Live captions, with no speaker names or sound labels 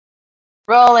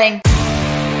Rolling.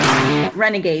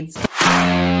 Renegades. Andre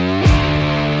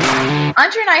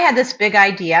and I had this big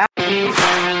idea.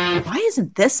 Why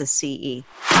isn't this a CE?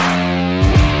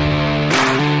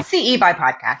 CE by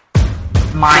podcast.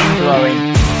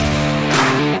 Mind-blowing.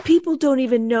 People don't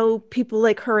even know people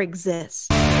like her exist.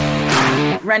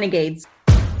 Renegades.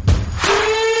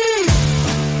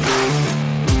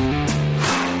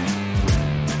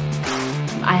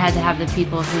 I had to have the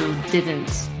people who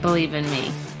didn't believe in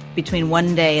me. Between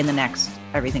one day and the next,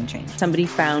 everything changed. Somebody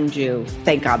found you.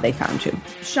 Thank God they found you.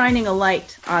 Shining a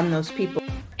light on those people.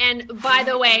 And by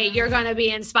the way, you're going to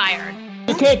be inspired.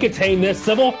 You can't contain this,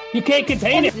 Sybil. You can't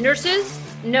contain it. Nurses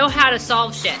know how to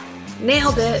solve shit.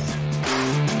 Nailed it.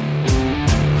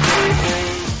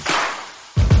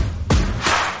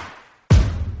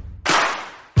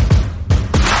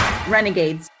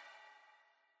 Renegades.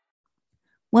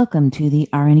 Welcome to the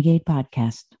RNegade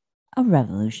Podcast, a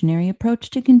revolutionary approach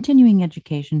to continuing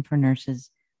education for nurses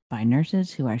by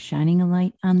nurses who are shining a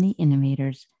light on the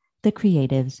innovators, the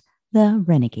creatives, the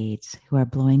renegades who are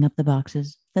blowing up the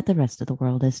boxes that the rest of the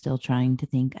world is still trying to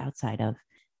think outside of.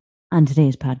 On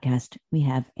today's podcast, we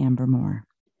have Amber Moore.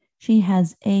 She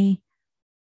has a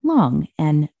long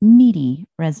and meaty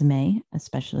resume,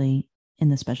 especially in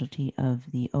the specialty of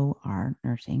the OR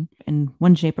nursing. In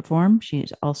one shape or form, she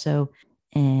is also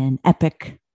an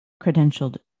EPIC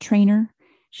credentialed trainer.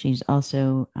 She's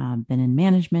also been in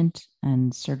management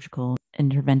and surgical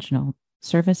interventional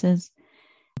services,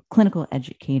 clinical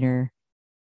educator,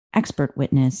 expert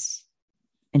witness,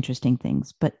 interesting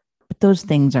things. But those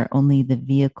things are only the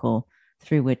vehicle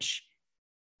through which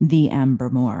the Amber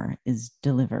Moore is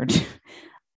delivered.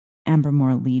 Amber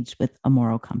Moore leads with a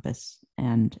moral compass,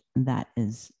 and that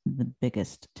is the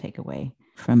biggest takeaway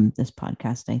from this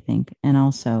podcast, I think. And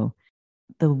also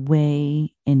the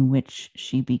way in which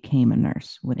she became a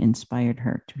nurse, what inspired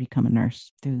her to become a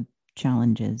nurse through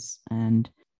challenges and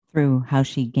through how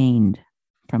she gained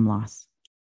from loss.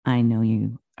 I know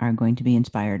you are going to be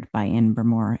inspired by Amber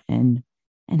Moore and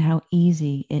how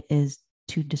easy it is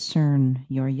to discern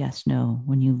your yes-no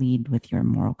when you lead with your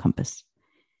moral compass.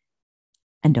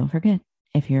 And don't forget,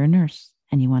 if you're a nurse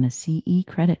and you want a CE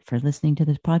credit for listening to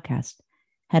this podcast,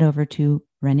 head over to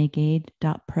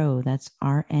renegade.pro. That's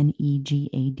RNEGADE.pro.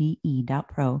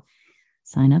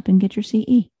 Sign up and get your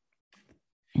CE.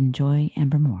 Enjoy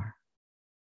Amber Moore.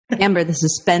 Amber, the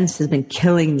suspense has been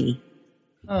killing me.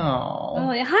 Oh,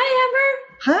 hi, Amber.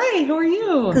 Hi, how are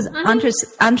you? Because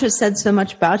Andres said so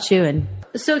much about you. And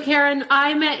So, Karen,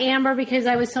 I met Amber because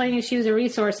I was telling you she was a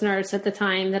resource nurse at the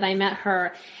time that I met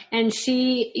her. And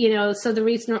she, so the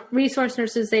resource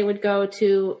nurses, they would go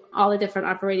to all the different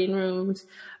operating rooms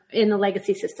in the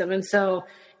legacy system. And so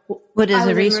what is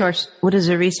a resource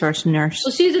nurse?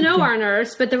 Well, she's an OR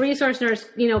nurse, but the resource nurse,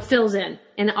 fills in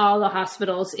all the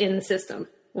hospitals in the system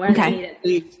where they need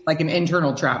it. Like an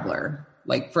internal traveler,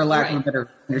 like for lack of a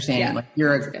better understanding, like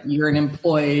you're an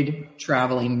employed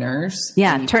traveling nurse.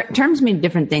 Yeah. Terms mean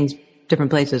different things,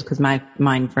 different places. Cause my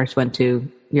mind first went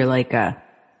to, you're like a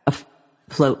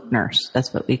float nurse.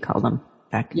 That's what we call them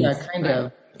back. Kind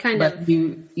of. But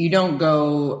you don't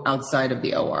go outside of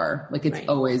the OR. Like it's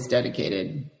always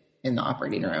dedicated in the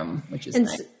operating room, which is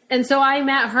nice. And so I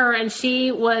met her and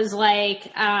she was like,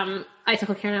 I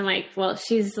told Karen, I'm like, well,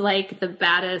 she's like the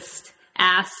baddest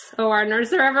ass OR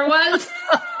nurse there ever was.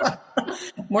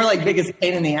 More like biggest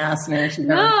pain in the ass nurse.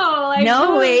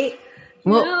 Wait.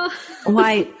 Well,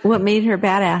 why? What made her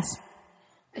badass?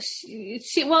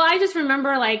 Well, I just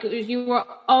remember like you were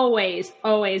always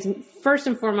first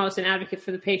and foremost an advocate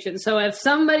for the patient. So if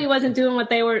somebody wasn't doing what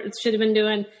they should have been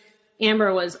doing,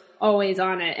 Amber was always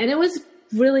on it. And it was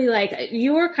really like,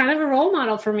 you were kind of a role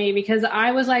model for me because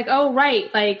I was like, oh, right.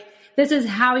 Like this is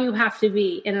how you have to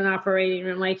be in an operating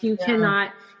room. Like you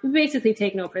cannot basically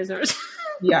take no prisoners.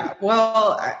 Yeah.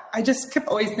 Well, I just kept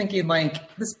always thinking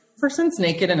like this person's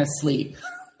naked and asleep.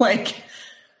 Like,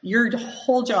 your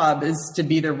whole job is to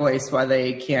be their voice while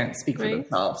they can't speak for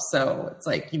themselves. So it's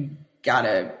like,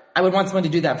 I would want someone to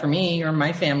do that for me or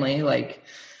my family. Like,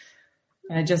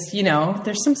 I just,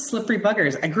 there's some slippery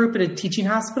buggers. I grew up at a teaching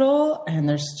hospital and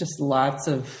there's just lots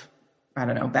of,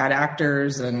 bad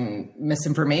actors and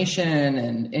misinformation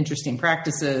and interesting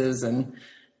practices. And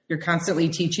you're constantly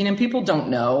teaching and people don't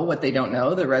know what they don't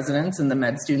know, the residents and the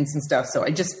med students and stuff. So I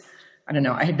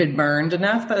had been burned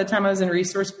enough by the time I was in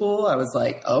resource pool. I was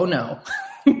like, oh no.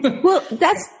 Well,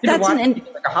 that's like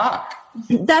a hawk.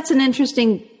 That's an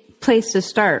interesting place to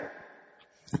start.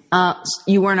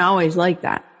 You weren't always like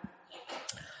that.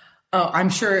 Oh, I'm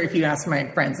sure if you ask my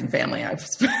friends and family,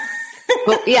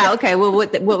 Well, yeah. Okay. Well,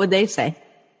 what would they say?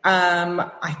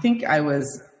 I think I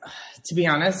was to be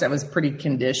honest, I was pretty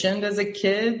conditioned as a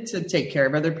kid to take care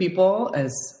of other people,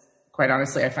 as quite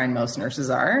honestly, I find most nurses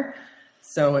are.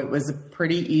 So it was a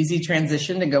pretty easy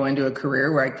transition to go into a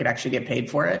career where I could actually get paid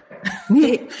for it.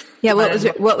 Yeah.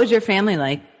 What was your family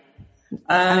like?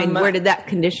 Where did that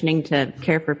conditioning to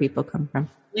care for people come from?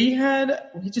 We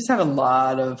just had a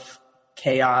lot of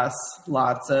chaos,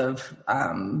 lots of,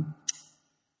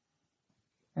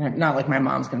 not like my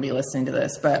mom's going to be listening to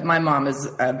this, but my mom is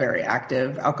a very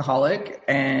active alcoholic.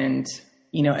 And,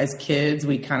 as kids,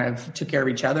 we kind of took care of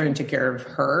each other and took care of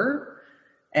her.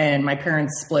 And my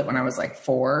parents split when I was like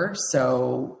 4.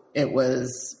 So it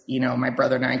was, my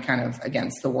brother and I kind of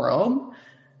against the world.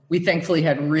 We thankfully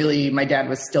my dad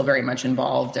was still very much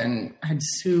involved and had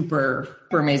super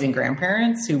amazing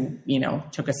grandparents who,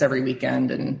 took us every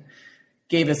weekend and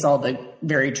gave us all the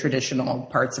very traditional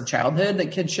parts of childhood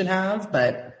that kids should have.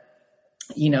 But,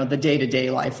 the day-to-day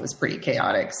life was pretty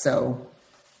chaotic. So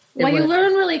you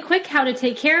learn really quick how to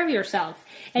take care of yourself.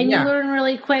 And you learn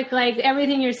really quick, like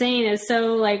everything you're saying is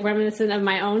so like reminiscent of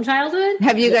my own childhood.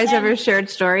 Have you guys ever shared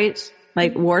stories,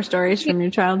 like war stories from your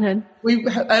childhood? We've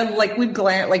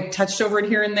touched over it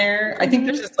here and there. I think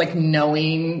there's just like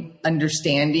knowing,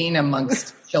 understanding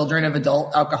amongst children of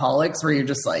adult alcoholics where you're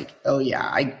just like, oh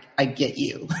yeah, I get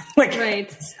you.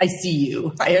 Right. I see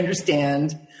you. I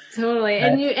understand. Totally.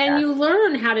 And you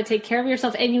learn how to take care of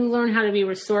yourself, and you learn how to be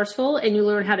resourceful, and you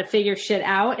learn how to figure shit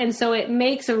out. And so it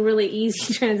makes a really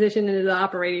easy transition into the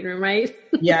operating room, right?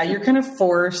 Yeah. You're kind of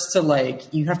forced to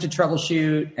you have to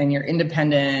troubleshoot, and you're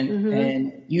independent,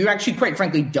 and you actually, quite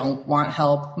frankly, don't want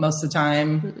help most of the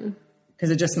time because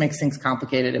it just makes things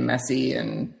complicated and messy.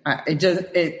 And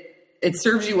it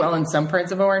serves you well in some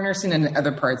parts of OR nursing, and in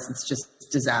other parts it's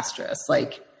just disastrous.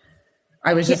 Like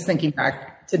I was just thinking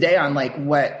back today on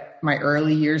what my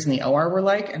early years in the OR were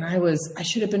like. And I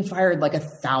should have been fired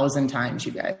 1,000 times,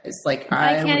 you guys. I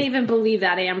can't even believe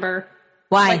that, Amber.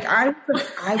 Why?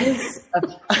 I was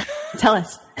tell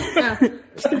us. Yeah.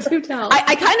 Do tell.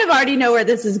 I kind of already know where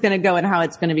this is going to go and how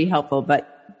it's going to be helpful,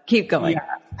 but keep going. Yeah,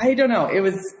 I don't know.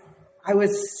 I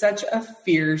was such a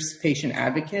fierce patient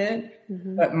advocate,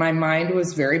 but my mind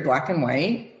was very black and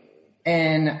white.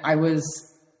 And I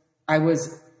was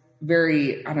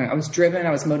very, I was driven.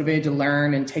 I was motivated to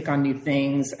learn and take on new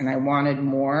things. And I wanted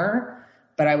more,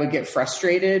 but I would get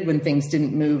frustrated when things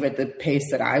didn't move at the pace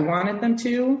that I wanted them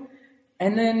to.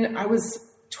 And then I was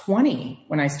 20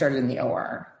 when I started in the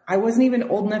OR. I wasn't even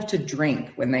old enough to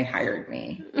drink when they hired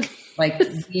me. I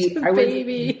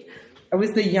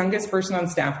was the youngest person on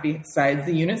staff besides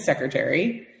the unit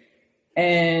secretary.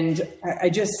 And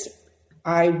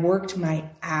I worked my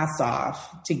ass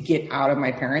off to get out of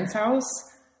my parents' house.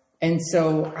 And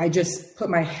so I just put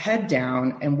my head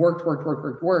down and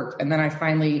worked. And then I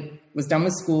finally was done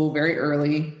with school very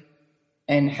early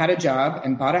and had a job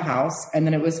and bought a house. And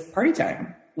then it was party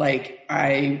time.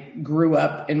 I grew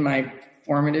up in my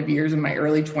formative years in my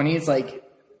early 20s.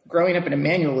 Growing up in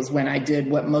Emmanuel was when I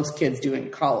did what most kids do in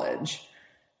college.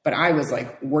 But I was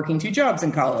working 2 jobs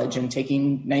in college and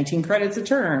taking 19 credits a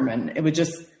term. And it was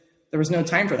just, there was no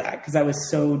time for that because I was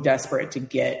so desperate to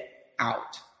get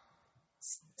out.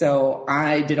 So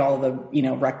I did all the,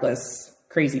 reckless,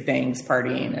 crazy things,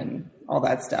 partying and all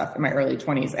that stuff in my early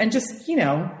 20s. And just,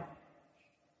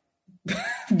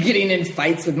 getting in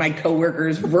fights with my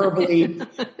coworkers verbally,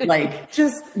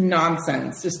 just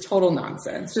nonsense, just total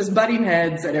nonsense, just butting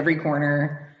heads at every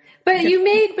corner. But you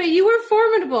were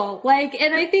formidable.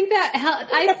 And I think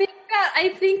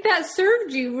that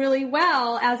served you really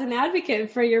well as an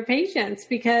advocate for your patients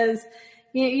because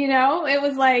it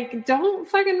was don't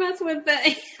fucking mess with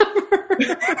the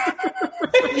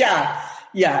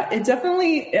Yeah. It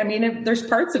definitely, there's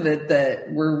parts of it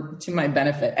that were to my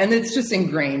benefit and it's just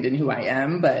ingrained in who I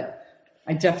am, but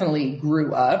I definitely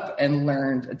grew up and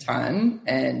learned a ton.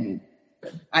 And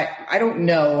I don't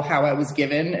know how I was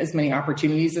given as many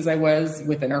opportunities as I was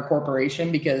within our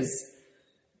corporation because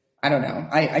I don't know.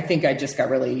 I think I just got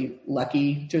really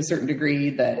lucky to a certain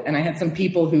degree and I had some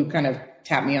people who kind of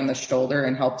tapped me on the shoulder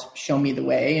and helped show me the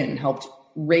way and helped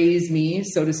raise me,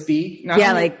 so to speak.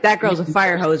 That girl's a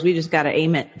fire hose. We just got to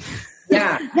aim it.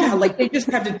 Yeah. They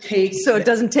just have to take. So it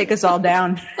doesn't take us all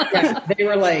down. Yeah, they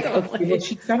were okay, well,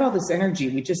 she's got all this energy.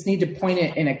 We just need to point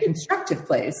it in a constructive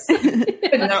place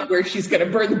and not where she's going to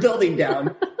burn the building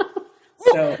down.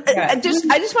 So, yeah. I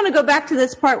just want to go back to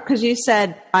this part because you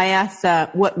said, I asked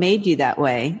what made you that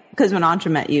way. Because when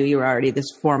Antra met you, you were already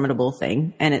this formidable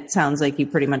thing. And it sounds like you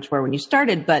pretty much were when you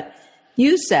started. But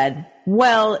you said,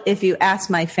 well, if you ask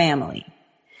my family.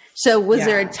 So was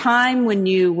there a time when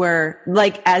you were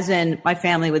as in my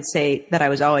family would say that I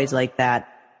was always like that?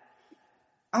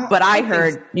 But I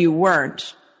heard you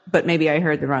weren't, but maybe I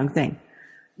heard the wrong thing.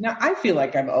 No, I feel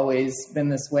like I've always been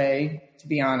this way, to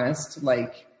be honest.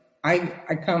 Like I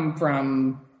come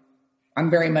from, I'm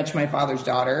very much my father's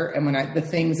daughter. And when the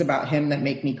things about him that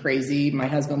make me crazy, my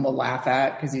husband will laugh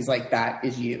at, because he's like, that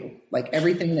is you. Like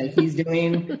everything that he's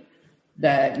doing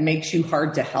that makes you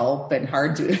hard to help and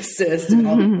hard to assist and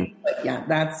all the things, like, yeah,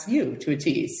 that's you to a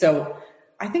T. So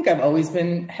I think I've always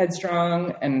been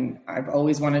headstrong, and I've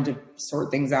always wanted to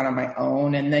sort things out on my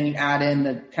own. And then you add in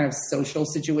the kind of social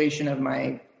situation of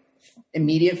my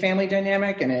immediate family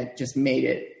dynamic, and it just made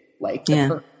it like the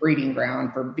perfect breeding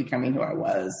ground for becoming who I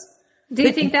was. Do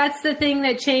you think that's the thing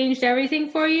that changed everything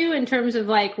for you in terms of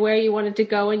like where you wanted to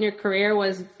go in your career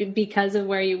was because of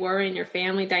where you were in your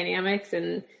family dynamics?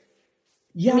 And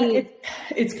yeah,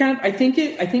 it's kind of, I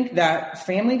think that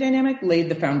family dynamic laid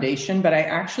the foundation, but I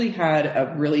actually had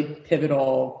a really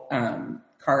pivotal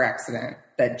car accident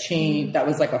that changed, that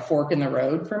was like a fork in the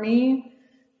road for me,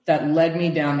 that led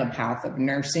me down the path of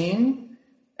nursing.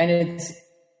 And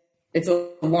it's a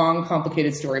long,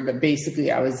 complicated story, but basically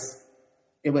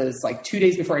it was like 2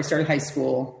 days before I started high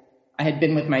school. I had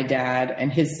been with my dad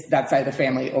and that side of the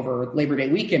family over Labor Day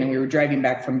weekend, and we were driving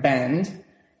back from Bend.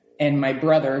 And my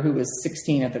brother, who was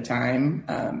 16 at the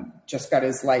time, just got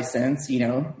his license,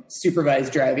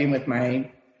 supervised driving with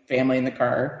my family in the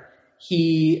car.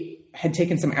 He had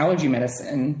taken some allergy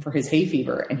medicine for his hay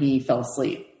fever, and he fell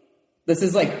asleep. This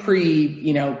is like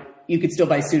you could still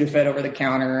buy Sudafed over the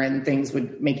counter and things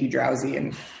would make you drowsy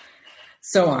and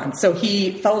so on. So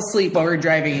he fell asleep while we were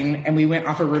driving, and we went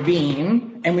off a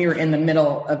ravine, and we were in the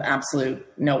middle of absolute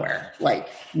nowhere, like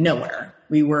nowhere.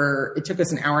 It took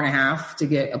us an hour and a half to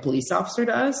get a police officer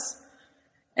to us.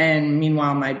 And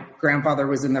meanwhile, my grandfather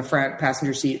was in the front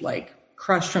passenger seat, like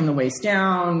crushed from the waist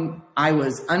down. I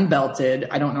was unbelted.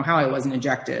 I don't know how I wasn't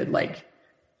ejected. Like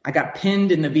I got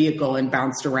pinned in the vehicle and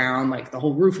bounced around. Like the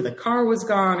whole roof of the car was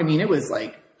gone. I mean, it was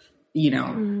like, you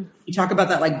talk about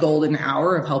that like golden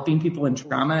hour of helping people in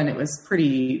trauma, and it was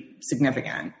pretty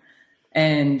significant.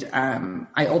 And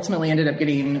I ultimately ended up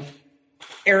getting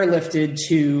airlifted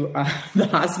to the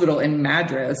hospital in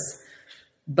Madras,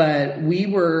 but we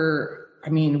were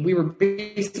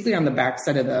basically on the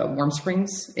backside of the Warm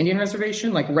Springs Indian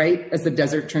Reservation, like right as the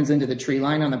desert turns into the tree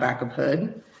line on the back of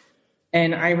Hood.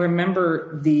 And I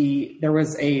remember there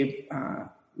was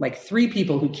like 3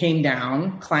 people who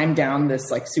climbed down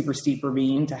this like super steep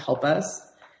ravine to help us.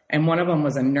 And one of them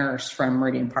was a nurse from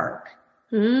Meridian Park.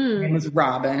 Her name was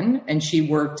Robin, and she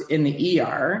worked in the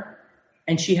ER,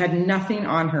 and she had nothing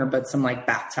on her but some like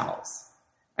bath towels.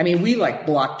 I mean, we like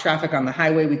blocked traffic on the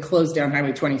highway. We closed down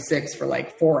Highway 26 for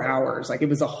like 4 hours. Like it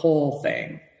was a whole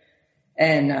thing.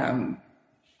 And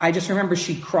I just remember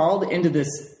she crawled into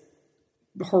this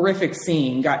horrific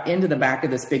scene, got into the back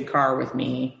of this big car with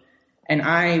me.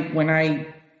 And when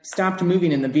I stopped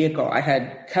moving in the vehicle, I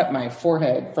had cut my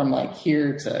forehead from like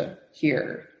here to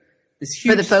here.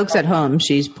 For the folks at home,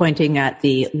 she's pointing at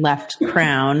the left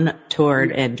crown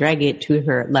toward and dragging it to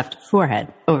her left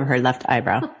forehead over her left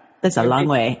eyebrow. That's a long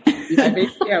way. I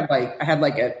basically I had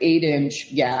like an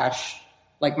 8-inch gash.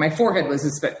 Like my forehead was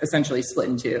essentially split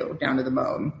in two down to the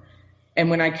bone.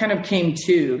 And when I kind of came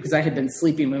to, because I had been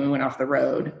sleeping when we went off the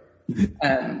road,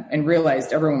 and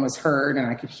realized everyone was hurt, and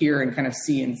I could hear and kind of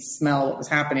see and smell what was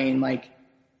happening, like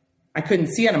I couldn't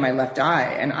see out of my left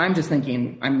eye. And I'm just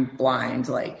thinking I'm blind,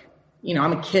 like,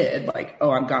 I'm a kid, like,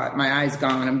 oh, my eye's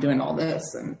gone. I'm doing all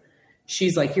this. And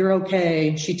she's like, you're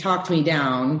okay. She talked me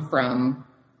down from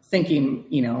thinking,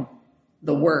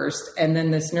 the worst. And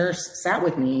then this nurse sat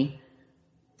with me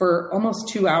for almost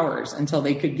 2 hours until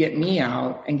they could get me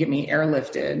out and get me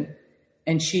airlifted.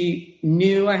 And she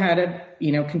knew I had a,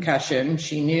 concussion.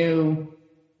 She knew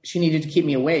she needed to keep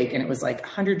me awake. And it was like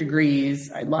 100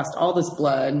 degrees. I'd lost all this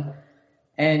blood.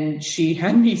 And she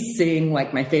had me sing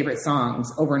like my favorite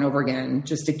songs over and over again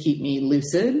just to keep me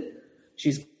lucid.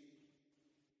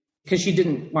 Because she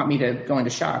didn't want me to go into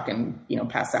shock and,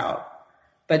 pass out.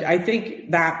 But I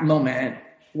think that moment,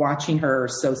 watching her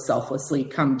so selflessly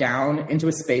come down into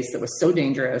a space that was so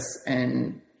dangerous,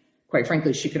 and quite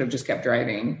frankly, she could have just kept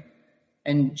driving.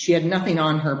 And she had nothing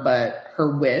on her but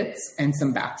her wits and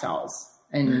some bath towels.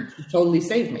 And she totally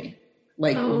saved me.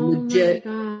 Like legit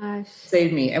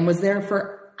saved me, and was there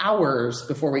for hours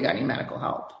before we got any medical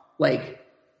help. Like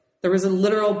there was a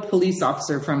literal police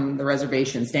officer from the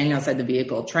reservation standing outside the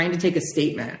vehicle trying to take a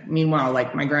statement. Meanwhile,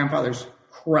 like my grandfather's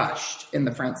crushed in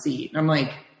the front seat. And I'm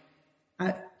like,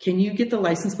 can you get the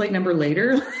license plate number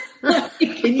later?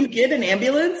 Can you get an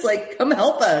ambulance? Like, come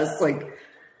help us. Like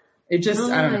it just,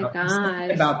 I don't know.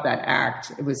 About that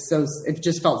act. It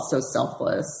just felt so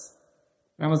selfless.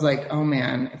 And I was like, oh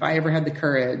man, if I ever had the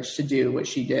courage to do what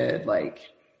she did, like,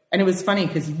 and it was funny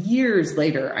because years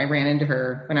later I ran into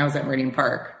her when I was at Meridian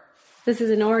Park. This is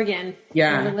in Oregon.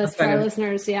 Yeah. For our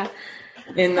listeners. Yeah.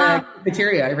 In the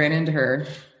cafeteria, I ran into her.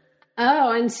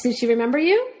 Oh, and did she remember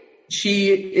you?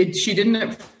 She didn't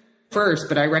at first,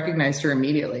 but I recognized her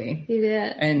immediately. You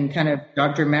did. And kind of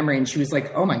jogged her memory. And she was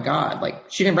like, oh my God.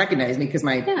 Like, she didn't recognize me because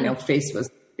my face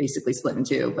was basically split in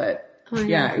two. But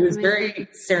it was very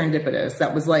serendipitous.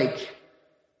 That was like,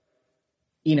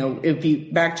 if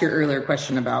you back to your earlier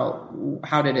question about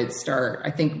how did it start,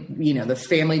 I think, the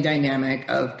family dynamic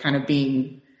of kind of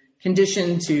being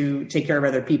conditioned to take care of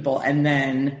other people, and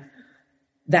then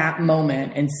that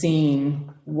moment and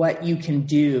seeing what you can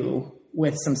do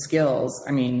with some skills.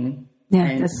 I mean,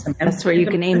 that's where you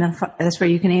can aim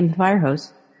the fire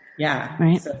hose. Yeah.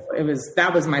 Right. So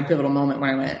that was my pivotal moment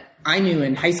when I knew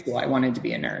in high school I wanted to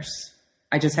be a nurse.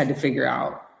 I just had to figure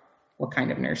out what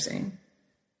kind of nursing.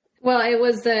 Well, it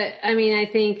was I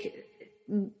think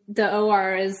the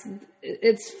OR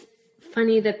it's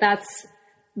funny that's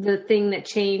the thing that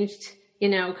changed,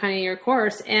 kind of your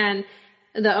course, and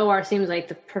the OR seems like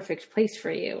the perfect place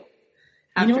for you.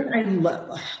 I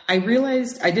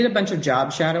realized I did a bunch of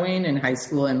job shadowing in high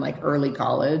school and like early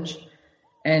college.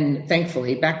 And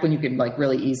thankfully, back when you could like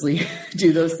really easily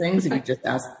do those things if you just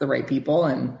asked the right people.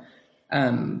 And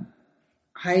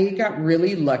I got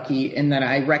really lucky in that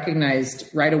I recognized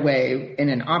right away in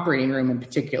an operating room in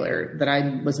particular that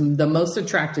I was the most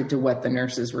attracted to what the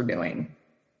nurses were doing.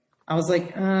 I was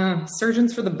like,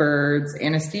 surgeons for the birds,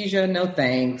 anesthesia, no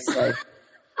thanks. Like,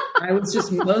 I was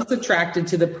just most attracted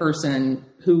to the person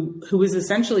who was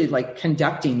essentially like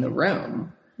conducting the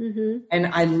room. Mm-hmm. And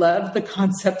I love the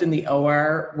concept in the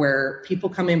OR where people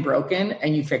come in broken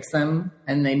and you fix them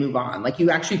and they move on. Like,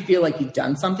 you actually feel like you've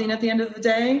done something at the end of the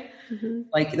day. Mm-hmm.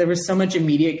 Like, there was so much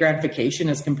immediate gratification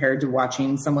as compared to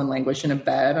watching someone languish in a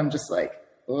bed. I'm just like,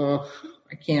 oh,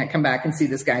 I can't come back and see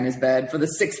this guy in his bed for the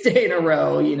 6th day in a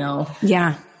row,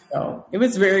 Yeah. So it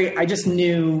was I just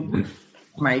knew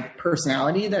my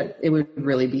personality that it would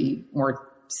really be more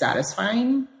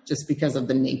satisfying just because of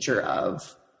the nature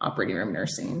of operating room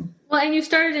nursing. Well, and you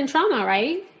started in trauma,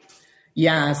 right?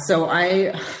 Yeah. So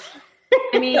and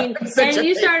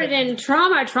you started in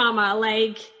trauma.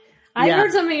 Like, I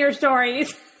heard some of your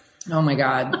stories. Oh my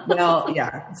God. Well,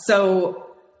 yeah. So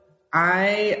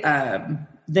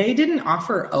they didn't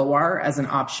offer OR as an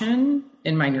option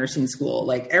in my nursing school.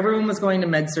 Like, everyone was going to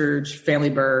med-surg, family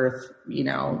birth,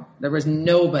 there was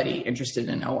nobody interested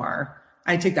in OR.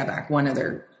 I take that back. One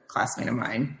other classmate of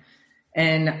mine.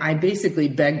 And I basically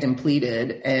begged and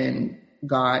pleaded and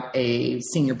got a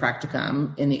senior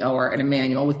practicum in the OR at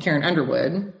Emmanuel with Karen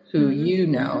Underwood, who you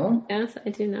know. Yes, I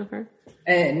do know her.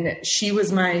 And she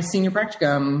was my senior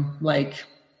practicum, like,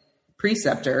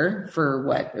 preceptor for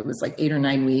it was like 8 or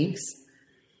 9 weeks.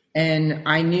 And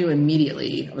I knew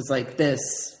immediately, I was like,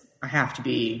 I have to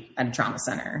be at a trauma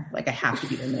center. Like, I have to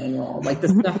be at Emmanuel. Like, the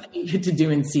stuff that you get to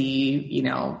do and see,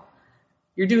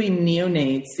 you're doing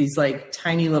neonates, these like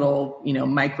tiny little,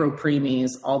 micro preemies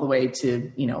all the way to,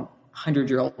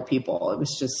 100-year-old people. It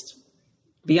was just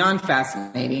beyond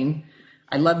fascinating.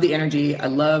 I loved the energy. I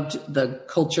loved the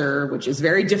culture, which is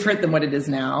very different than what it is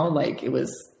now. Like, it was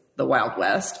the Wild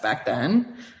West back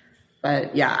then.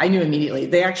 But yeah, I knew immediately.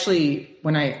 They actually,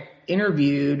 when I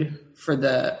interviewed for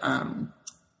the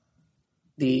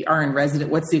RN resident,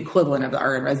 what's the equivalent of the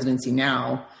RN residency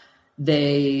now?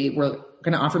 They were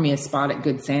going to offer me a spot at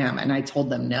Good Sam. And I told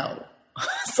them no.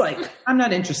 It's like, I'm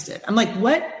not interested. I'm like,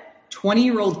 what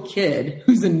 20-year-old kid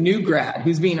who's a new grad,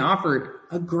 who's being offered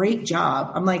a great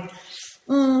job? I'm like,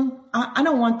 I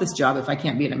don't want this job if I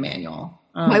can't be at Emmanuel.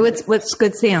 Why? What's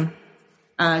Good Sam?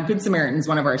 Good Samaritan is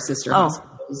one of our sister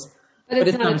hospitals. But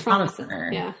it's not a trauma center.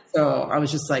 Yeah. So I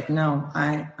was just like, no,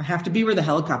 I have to be where the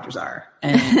helicopters are.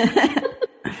 And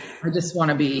I just want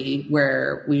to be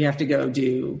where we have to go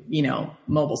do,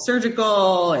 mobile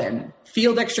surgical and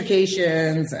field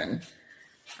extrications. And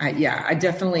I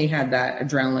definitely had that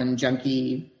adrenaline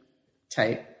junkie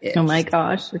type itch. Oh my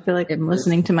gosh. I feel like I'm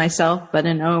listening to myself, but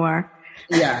in OR.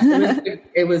 Yeah.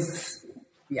 It was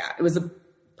a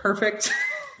perfect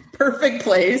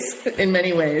place in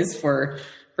many ways for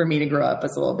me to grow up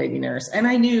as a little baby nurse. And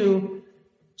I knew,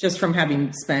 just from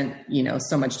having spent,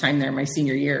 so much time there my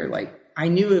senior year, like, I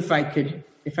knew if I could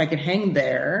hang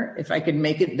there, if I could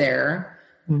make it there,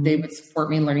 they would support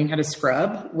me in learning how to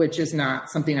scrub, which is not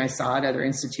something I saw at other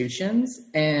institutions.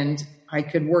 And I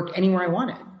could work anywhere I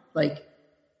wanted. Like,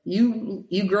 you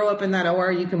grow up in that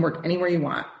OR, you can work anywhere you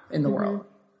want in the world.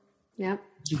 Yeah.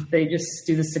 They just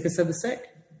do the sickest of the sick.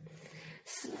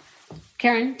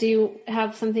 Karen, do you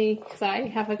have something? Because I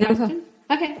have a question.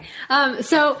 Okay.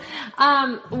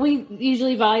 We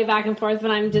usually volley back and forth,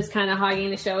 but I'm just kind of hogging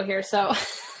the show here. So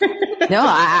no,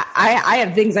 I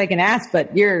have things I can ask,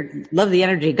 but love the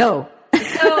energy. Go.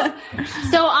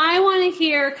 So I want to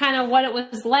hear kind of what it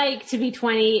was like to be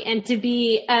 20 and to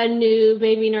be a new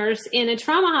baby nurse in a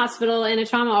trauma hospital, in a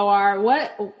trauma OR.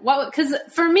 Because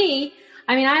for me,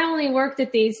 I mean, I only worked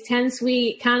at these 10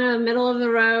 suite, kind of middle of the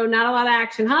road, not a lot of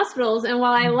action hospitals. And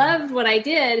while I loved what I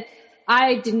did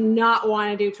not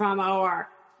want to do trauma OR.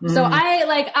 So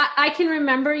I can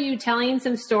remember you telling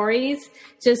some stories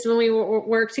just when we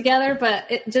worked together, but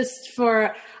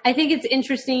I think it's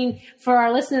interesting for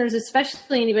our listeners,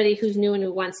 especially anybody who's new and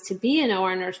who wants to be an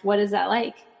OR nurse. What is that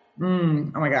like? Oh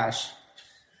my gosh.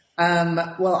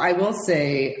 Well, I will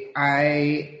say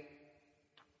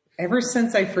ever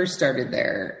since I first started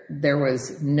there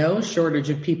was no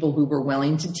shortage of people who were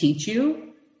willing to teach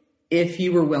you if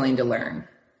you were willing to learn.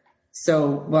 So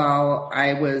while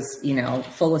I was,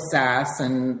 full of sass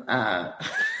and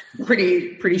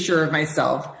pretty sure of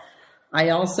myself, I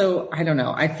don't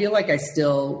know. I feel like I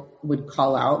still would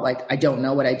call out, like, I don't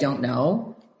know what I don't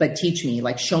know, but teach me,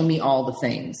 like, show me all the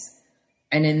things.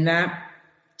 And in that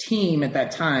team at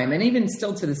that time, and even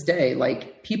still to this day,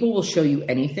 like, people will show you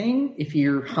anything if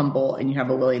you're humble and you have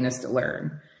a willingness to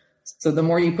learn. So the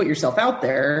more you put yourself out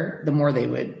there, the more they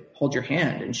would hold your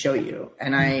hand and show you.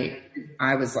 And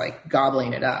I was like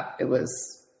gobbling it up. It was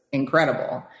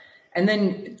incredible. And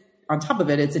then on top of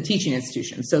it, it's a teaching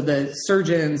institution. So the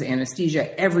surgeons,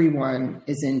 anesthesia, everyone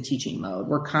is in teaching mode.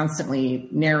 We're constantly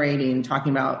narrating,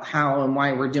 talking about how and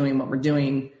why we're doing what we're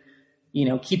doing,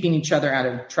 keeping each other out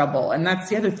of trouble. And that's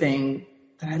the other thing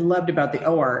that I loved about the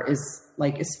OR is,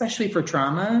 like, especially for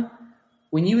trauma,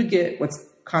 when you would get what's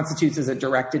constitutes as a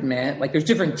direct admit, like, there's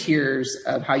different tiers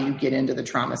of how you get into the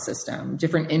trauma system,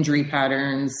 different injury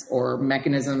patterns or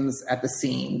mechanisms at the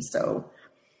scene. So,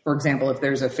 for example, if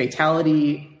there's a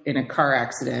fatality in a car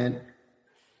accident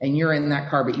and you're in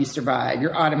that car but you survive,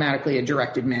 you're automatically a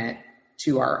direct admit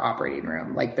to our operating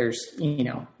room. Like, there's,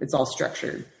 it's all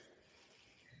structured.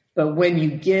 But when you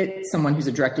get someone who's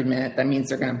a direct admit, that means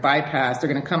they're going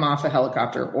to come off a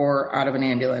helicopter or out of an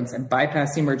ambulance and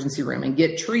bypass the emergency room and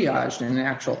get triaged in an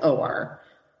actual OR.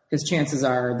 Because chances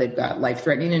are they've got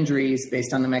life-threatening injuries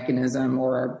based on the mechanism,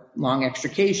 or long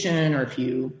extrication, or if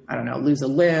you, lose a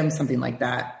limb, something like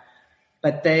that.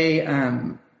 But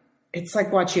it's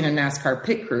like watching a NASCAR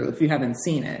pit crew if you haven't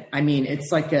seen it. I mean,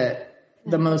 it's like the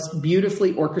most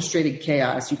beautifully orchestrated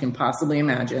chaos you can possibly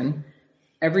imagine.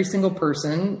 Every single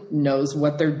person knows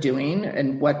what they're doing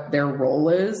and what their role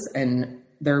is, and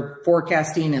they're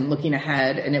forecasting and looking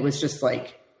ahead. And it was just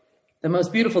like the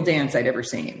most beautiful dance I'd ever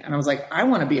seen. And I was like, I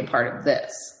want to be a part of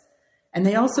this. And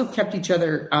they also kept each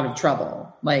other out of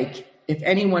trouble. Like, if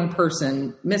any one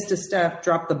person missed a step,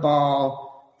 dropped the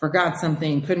ball, forgot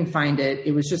something, couldn't find it,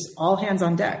 it was just all hands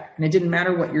on deck. And it didn't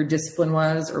matter what your discipline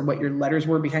was or what your letters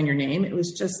were behind your name. It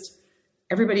was just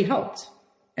everybody helped.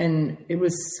 And it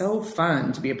was so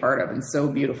fun to be a part of and so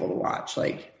beautiful to watch.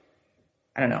 Like,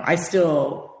 I don't know. It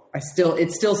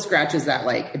still scratches that,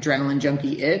 like, adrenaline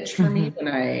junkie itch for me when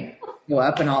I go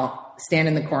up and I'll stand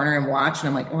in the corner and watch, and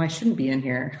I'm like, oh, I shouldn't be in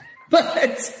here. But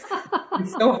it's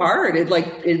so hard.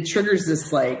 It triggers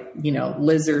this, like,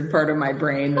 lizard part of my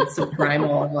brain that's so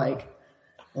primal. I'm like,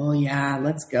 oh yeah,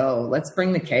 let's go. Let's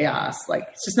bring the chaos. Like,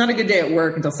 it's just not a good day at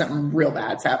work until something real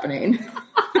bad's happening.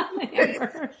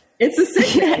 It's the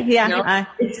same. Yeah.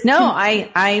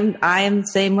 I am the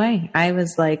same way. I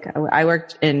was like, I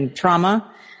worked in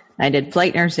trauma, I did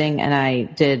flight nursing, and I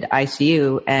did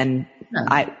ICU, and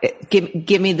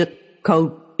give me the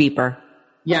code beeper.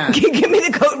 Yeah. Give me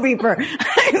the code beeper.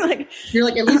 You're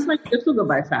like, at least my shifts will go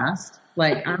by fast.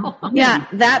 Like,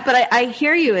 but I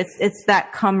hear you. It's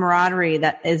that camaraderie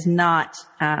that is not,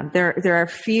 there are a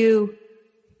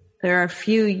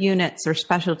few units or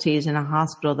specialties in a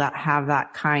hospital that have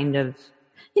that kind of,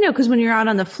 because when you're out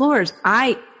on the floors,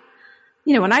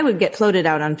 when I would get floated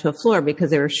out onto a floor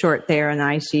because they were short there and the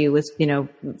ICU was,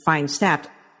 fine staffed,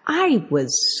 I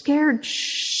was scared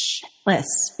shitless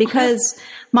because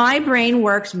my brain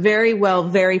works very well,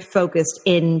 very focused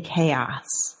in chaos.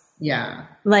 Yeah.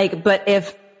 Like, but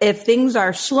if things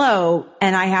are slow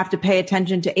and I have to pay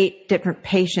attention to 8 different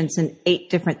patients and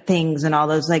 8 different things and all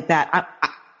those like that,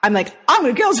 I'm like, I'm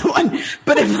going to kill someone.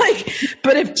 But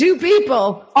if 2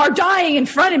 people are dying in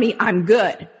front of me, I'm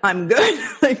good.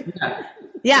 Like,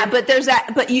 yeah, but there's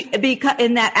that, but because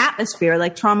in that atmosphere,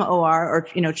 like trauma OR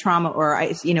or, trauma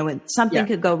or, something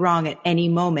could go wrong at any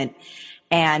moment,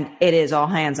 and it is all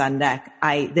hands on deck.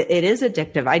 It is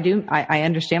addictive. I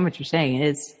understand what you're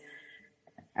saying.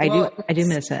 I do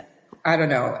miss it. I don't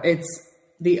know. It's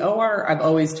the OR. I've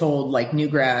always told like new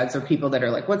grads or people that are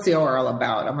like, what's the OR all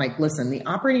about? I'm like, listen, the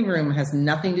operating room has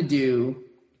nothing to do,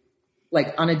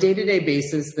 like on a day-to-day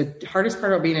basis. The hardest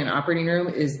part about being in an operating room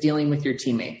is dealing with your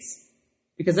teammates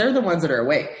because they're the ones that are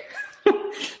awake.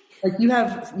 Like you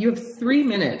have 3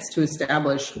 minutes to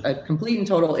establish a complete and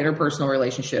total interpersonal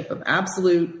relationship of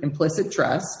absolute implicit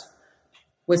trust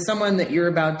with someone that you're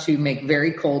about to make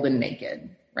very cold and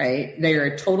naked, right? They're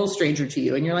a total stranger to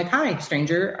you. And you're like, hi,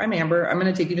 stranger, I'm Amber. I'm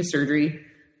going to take you to surgery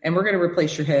and we're going to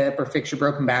replace your hip or fix your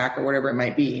broken back or whatever it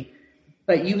might be.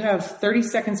 But you have 30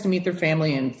 seconds to meet their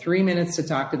family and 3 minutes to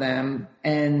talk to them.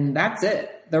 And that's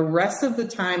it. The rest of the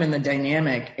time and the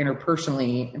dynamic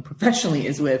interpersonally and professionally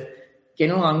is with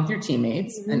getting along with your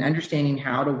teammates and understanding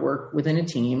how to work within a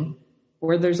team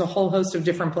where there's a whole host of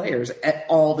different players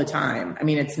all the time. I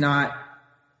mean, it's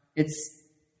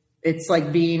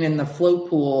like being in the float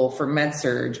pool for med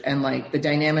surg, and like the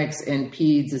dynamics in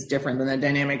peds is different than the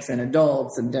dynamics in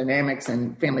adults and dynamics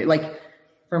in family. Like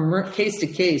from case to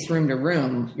case, room to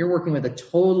room, you're working with a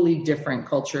totally different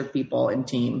culture of people and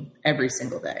team every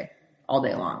single day, all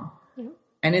day long.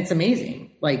 And it's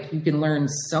amazing. Like you can learn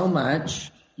so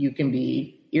much. You can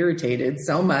be irritated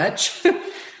so much.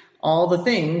 All the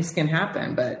things can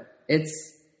happen, but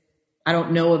I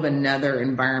don't know of another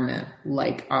environment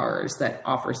like ours that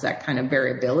offers that kind of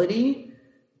variability,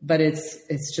 but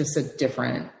it's just a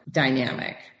different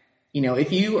dynamic. You know,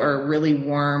 if you are really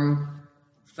warm,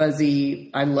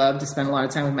 fuzzy, I love to spend a lot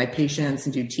of time with my patients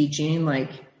and do teaching, like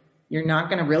you're not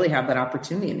going to really have that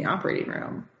opportunity in the operating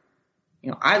room. You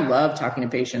know, I love talking to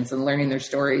patients and learning their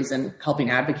stories and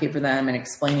helping advocate for them and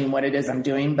explaining what it is I'm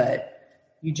doing, but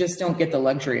you just don't get the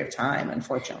luxury of time,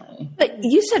 unfortunately. But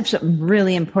you said something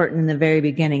really important in the very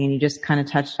beginning, and you just kind of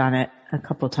touched on it a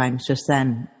couple of times just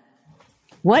then.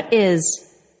 What is,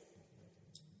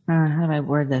 how do I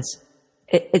word this?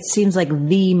 It seems like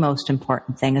the most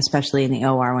important thing, especially in the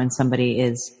OR when somebody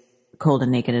is cold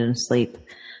and naked and asleep.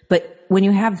 But when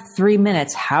you have 3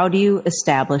 minutes, how do you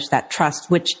establish that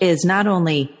trust, which is not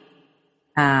only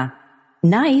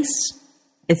nice,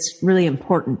 it's really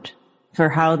important for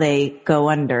how they go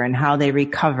under and how they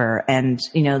recover and,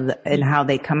 you know, and how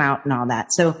they come out and all that.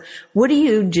 So what do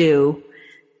you do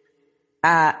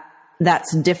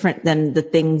that's different than the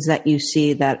things that you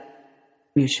see that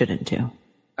you shouldn't do?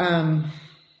 I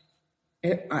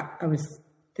was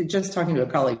just talking to a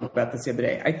colleague about this the other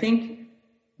day. I think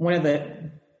one of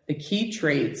the key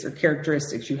traits or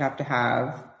characteristics you have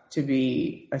to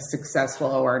be a successful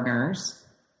OR nurse,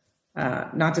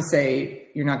 not to say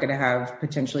you're not going to have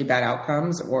potentially bad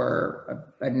outcomes or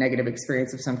a negative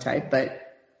experience of some type, but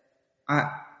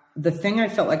the thing I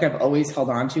felt like I've always held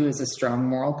on to is a strong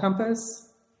moral compass.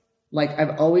 Like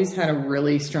I've always had a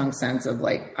really strong sense of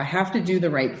like, I have to do the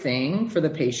right thing for the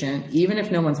patient, even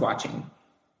if no one's watching.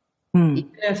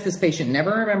 Even if this patient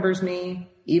never remembers me,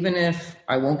 even if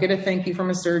I won't get a thank you from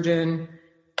a surgeon,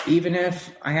 even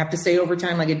if I have to stay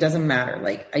overtime, like it doesn't matter.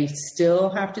 Like I still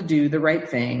have to do the right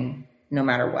thing no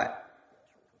matter what,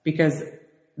 because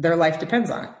their life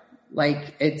depends on it.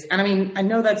 Like and I mean, I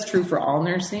know that's true for all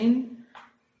nursing,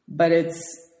 but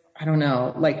I don't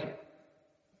know, like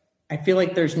I feel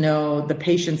like the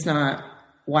patient's not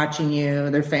watching you,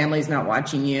 their family's not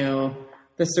watching you,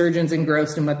 the surgeon's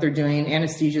engrossed in what they're doing,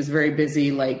 anesthesia is very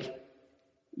busy. Like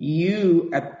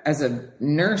you, as a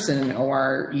nurse in an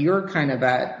OR, you're kind of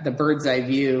at the bird's eye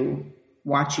view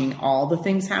watching all the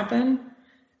things happen.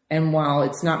 And while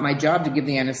it's not my job to give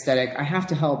the anesthetic, I have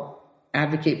to help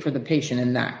advocate for the patient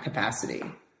in that capacity.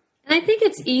 And I think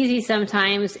it's easy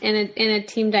sometimes in a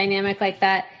team dynamic like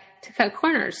that to cut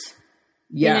corners.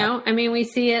 Yeah. You know, I mean, we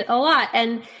see it a lot,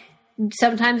 and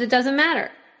sometimes it doesn't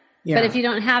matter. Yeah. But if you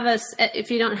don't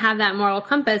have that moral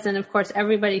compass, and of course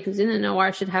everybody who's in an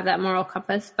OR should have that moral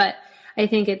compass, but I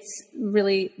think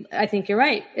I think you're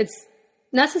right. It's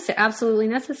necessary, absolutely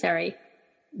necessary.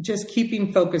 Just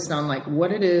keeping focused on like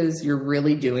what it is you're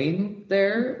really doing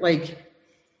there. Like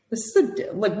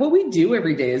like what we do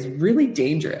every day is really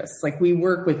dangerous. Like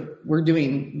we're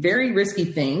doing very risky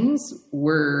things.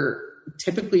 We're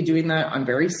typically doing that on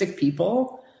very sick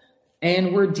people,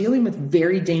 and we're dealing with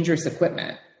very dangerous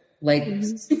equipment. Like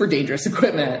super dangerous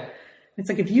equipment. It's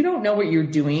like, if you don't know what you're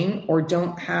doing or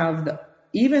don't have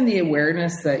even the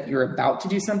awareness that you're about to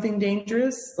do something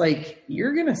dangerous, like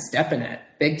you're going to step in it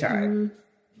big time.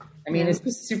 I mean, it's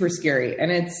just super scary.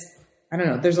 And I don't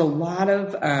know, there's a lot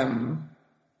of,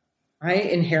 I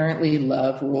inherently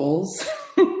love rules.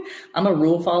 I'm a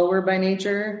rule follower by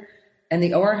nature, and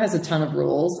the OR has a ton of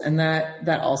rules. And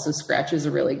that also scratches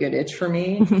a really good itch for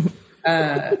me,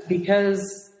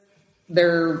 because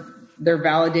they're they're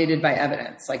validated by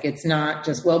evidence. Like, it's not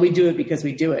just, well, we do it because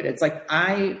we do it. It's like,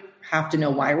 I have to know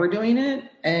why we're doing it.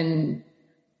 And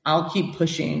I'll keep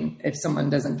pushing if someone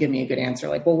doesn't give me a good answer.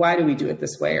 Like, well, why do we do it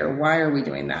this way? Or why are we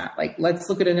doing that? Like, let's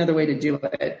look at another way to do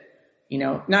it. You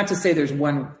know, not to say there's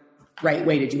one right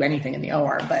way to do anything in the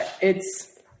OR, but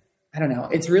I don't know.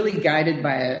 It's really guided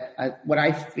by what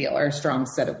I feel are a strong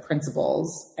set of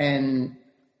principles. And,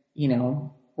 you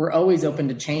know, we're always open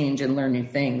to change and learn new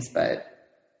things, but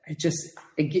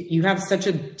you have such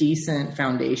a decent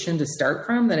foundation to start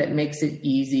from that it makes it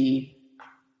easy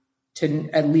to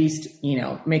at least, you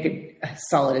know, make a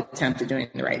solid attempt at doing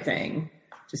the right thing.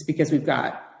 Just because we've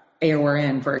got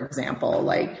AORN, for example,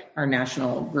 like our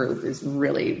national group is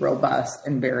really robust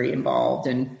and very involved.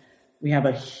 And we have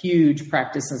a huge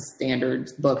practice and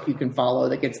standards book you can follow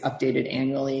that gets updated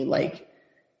annually. Like,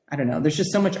 I don't know, there's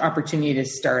just so much opportunity to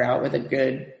start out with a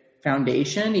good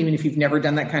foundation, even if you've never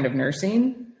done that kind of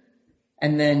nursing.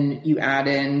 And then you add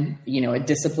in, you know, a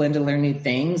discipline to learn new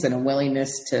things and a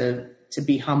willingness to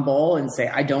be humble and say,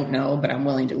 I don't know, but I'm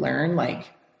willing to learn.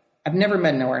 Like, I've never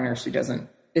met an OR nurse who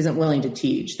isn't willing to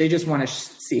teach. They just want to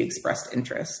see expressed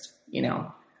interest. You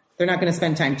know, they're not going to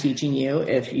spend time teaching you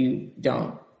if you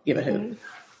don't give a hoot.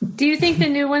 Do you think the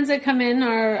new ones that come in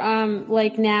are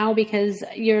like now, because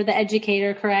you're the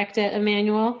educator, correct, at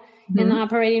Emmanuel in the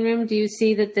operating room? Do you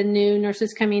see that the new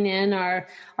nurses coming in are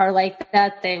like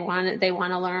that? They want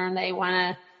to learn. They want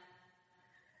to.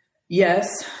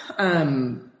 Yes,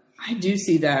 I do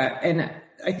see that, and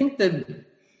I think the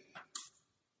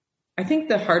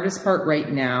hardest part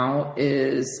right now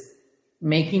is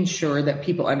making sure that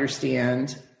people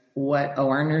understand what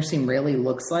OR nursing really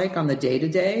looks like on the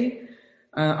day-to-day.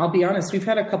 I'll be honest, we've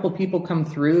had a couple people come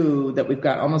through that we've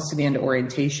got almost to the end of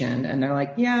orientation, and they're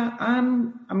like, yeah,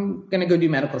 I'm going to go do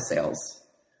medical sales.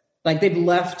 Like, they've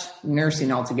left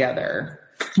nursing altogether,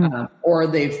 or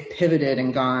they've pivoted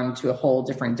and gone to a whole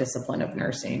different discipline of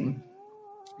nursing.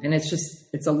 And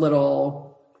it's a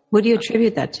little. What do you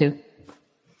attribute that to?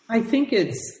 I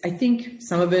think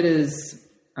some of it is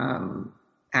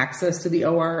access to the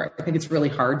OR. I think it's really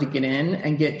hard to get in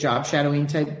and get job shadowing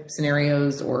type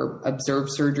scenarios or observe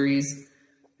surgeries.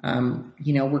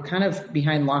 You know, we're kind of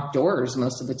behind locked doors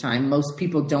most of the time. Most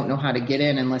people don't know how to get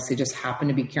in unless they just happen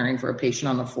to be caring for a patient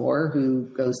on the floor who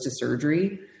goes to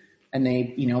surgery, and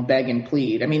they, you know, beg and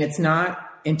plead. I mean, it's not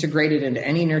integrated into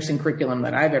any nursing curriculum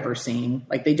that I've ever seen.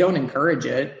 Like, they don't encourage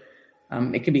it.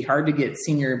 It can be hard to get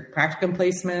senior practicum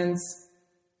placements.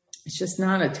 It's just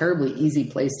not a terribly easy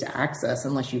place to access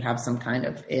unless you have some kind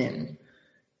of in.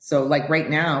 So, like, right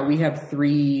now we have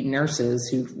 3 nurses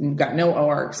who've got no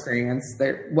OR experience.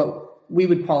 They're what we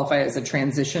would qualify as a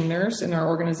transition nurse in our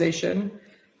organization,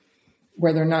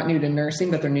 where they're not new to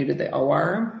nursing, but they're new to the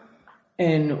OR.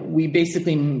 And we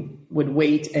basically would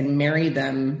wait and marry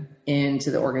them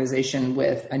into the organization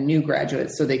with a new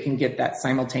graduate so they can get that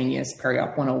simultaneous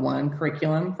Peri-Op 101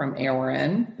 curriculum from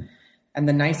AORN. And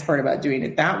the nice part about doing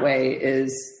it that way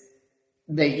is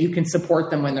that you can support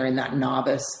them when they're in that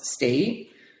novice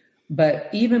state. But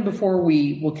even before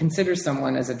we will consider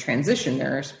someone as a transition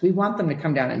nurse, we want them to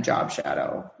come down and job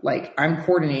shadow. Like, I'm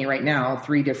coordinating right now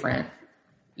 3 different,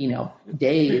 you know,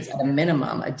 days at a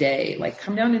minimum a day. Like,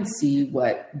 come down and see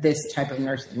what this type of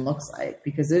nursing looks like,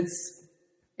 because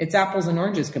it's apples and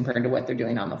oranges compared to what they're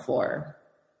doing on the floor.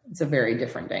 It's a very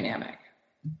different dynamic.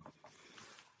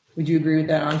 Would you agree with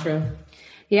that, Antra?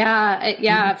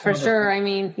 Yeah, for sure. I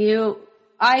mean,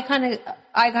 I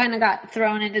kind of got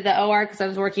thrown into the OR because I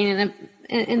was working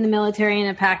in the military in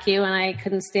a PACU, and I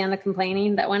couldn't stand the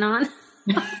complaining that went on.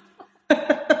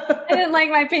 I didn't like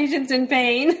my patients in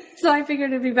pain, so I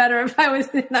figured it'd be better if I was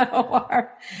in the OR.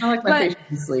 I like my patients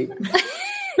to sleep.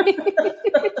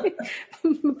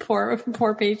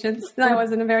 Poor patients. I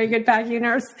wasn't a very good PACU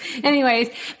nurse. Anyways,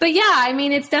 but yeah, I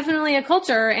mean, it's definitely a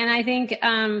culture. And I think,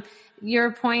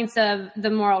 your points of the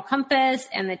moral compass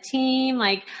and the team,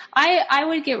 like I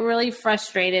would get really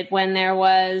frustrated when there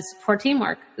was poor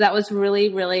teamwork. That was really,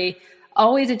 really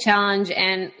always a challenge.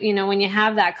 And, you know, when you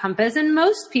have that compass, and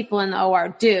most people in the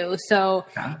OR do, so,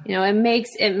 you know, it makes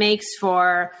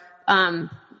for,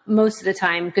 most of the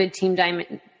time, good team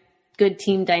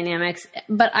dynamics.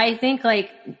 But I think,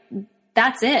 like,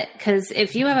 that's it. Because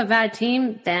if you have a bad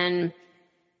team, then,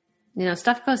 you know,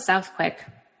 stuff goes south quick.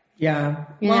 Yeah.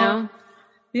 You know?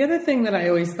 The other thing that I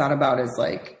always thought about is,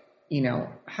 like, you know,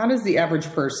 how does the average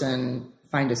person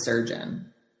find a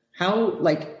surgeon? How,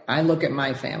 like, I look at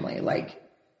my family, like,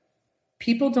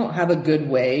 people don't have a good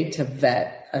way to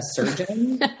vet a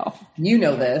surgeon, you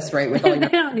know this, right? With all your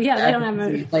they don't have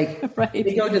a, like right.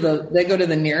 they go to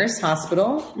the nearest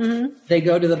hospital. Mm-hmm. They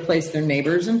go to the place their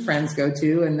neighbors and friends go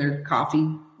to, and their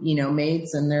coffee,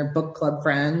 mates and their book club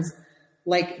friends.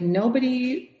 Like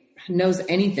nobody knows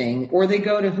anything, or they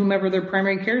go to whomever their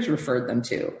primary care's referred them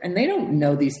to, and they don't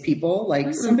know these people.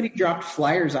 Like somebody dropped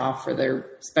flyers off for their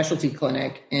specialty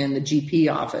clinic in the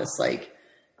GP office. Like,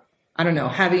 I don't know,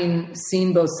 having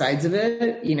seen both sides of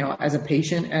it, as a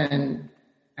patient and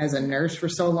as a nurse for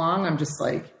so long, I'm just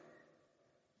like,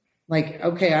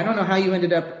 okay, I don't know how you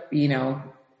ended up,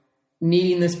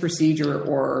 needing this procedure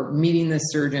or meeting this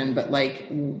surgeon, but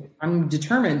like, I'm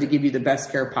determined to give you the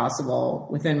best care possible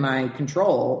within my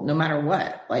control, no matter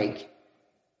what. Like,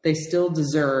 they still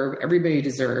deserve, everybody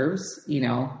deserves,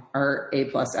 our A+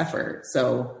 effort.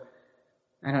 So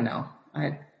I don't know.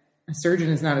 A surgeon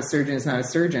is not a surgeon is not a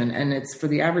surgeon. And it's for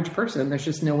the average person, there's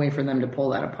just no way for them to pull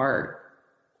that apart.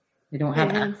 They don't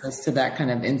have access to that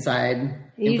kind of inside.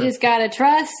 You just got to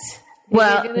trust.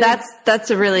 Well, that's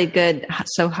a really good.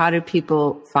 So how do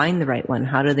people find the right one?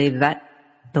 How do they vet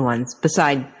the ones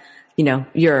beside,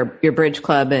 your bridge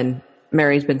club, and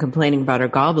Mary's been complaining about her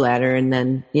gallbladder, and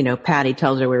then, Patty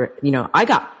tells her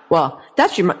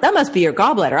that must be your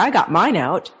gallbladder. I got mine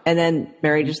out. And then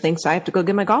Mary just thinks I have to go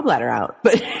get my gallbladder out,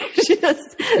 but she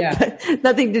just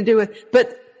nothing to do with,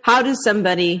 but how does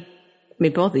somebody,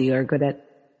 both of you are good at,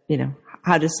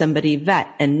 how does somebody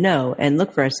vet and know and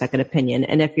look for a second opinion?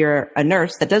 And if you're a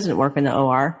nurse that doesn't work in the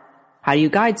OR, how do you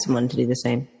guide someone to do the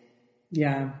same?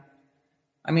 Yeah.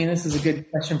 I mean, this is a good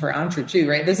question for Antra too,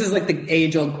 right? This is like the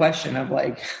age-old question of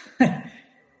like,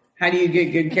 how do you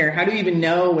get good care? How do you even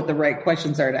know what the right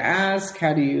questions are to ask?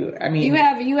 How do you, you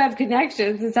have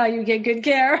connections. That's how you get good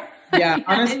care. Yeah.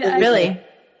 Honestly, really,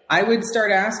 I would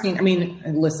start asking,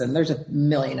 listen, there's a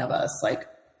million of us. Like,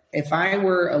 if I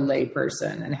were a lay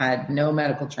person and had no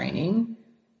medical training,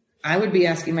 I would be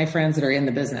asking my friends that are in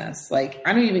the business. Like,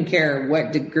 I don't even care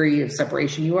what degree of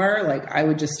separation you are. Like, I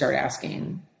would just start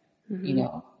asking,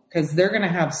 because they're going to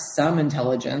have some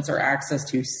intelligence or access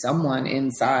to someone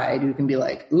inside who can be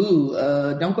like, ooh,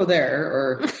 don't go there.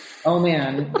 Or, oh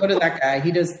man, go to that guy.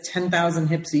 He does 10,000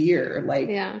 hips a year. Like,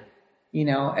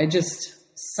 I just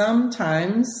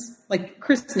sometimes, like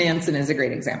Chris Nansen is a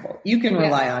great example. You can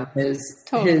rely on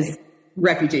his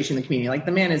reputation in the community. Like,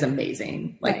 the man is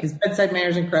amazing. Like his bedside manner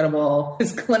is incredible.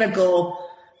 His clinical,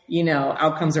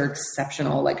 outcomes are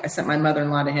exceptional. Like, I sent my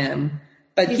mother-in-law to him,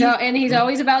 but he's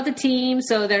always about the team.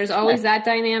 So there's always that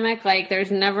dynamic. Like, there's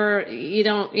never,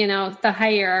 the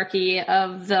hierarchy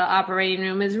of the operating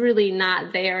room is really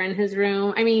not there in his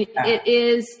room. It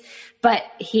is, but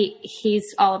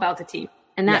he's all about the team.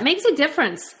 And that makes a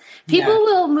difference. People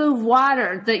will move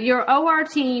water. Your OR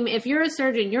team, if you're a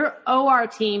surgeon, your OR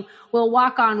team will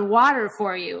walk on water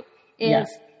for you if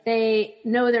they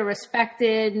know they're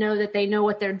respected, know that they know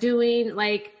what they're doing.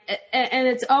 Like, and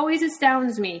it's always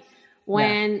astounds me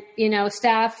when,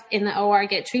 staff in the OR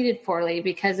get treated poorly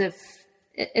because of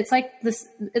it's like this.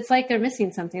 It's like they're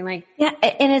missing something. Like,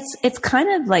 and it's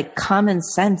kind of like common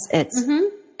sense.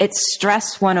 It's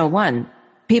stress 101.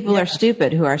 People are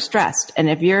stupid who are stressed. And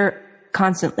if you're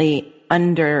constantly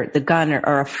under the gun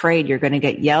or afraid you're going to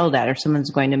get yelled at, or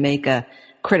someone's going to make a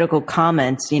critical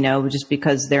comment, just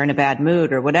because they're in a bad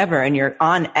mood or whatever, and you're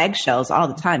on eggshells all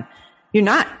the time, you're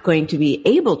not going to be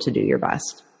able to do your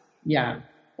best. Yeah.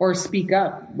 Or speak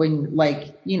up when,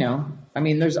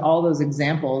 there's all those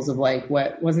examples of like,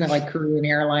 what wasn't it like Korean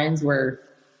Airlines where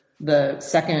the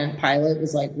second pilot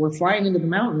was like, we're flying into the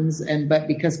mountains. But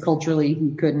because culturally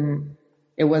he couldn't,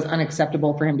 it was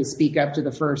unacceptable for him to speak up to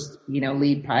the first,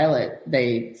 lead pilot.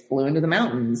 They flew into the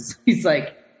mountains. He's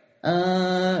like,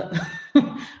 we're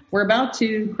about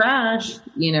to crash.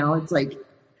 It's like,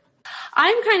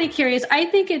 I'm kind of curious. I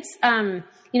think it's,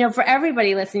 for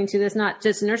everybody listening to this, not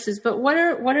just nurses, but what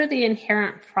are the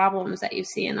inherent problems that you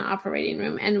see in the operating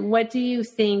room? And what do you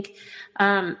think,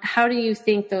 how do you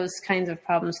think those kinds of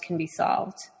problems can be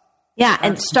solved? Yeah.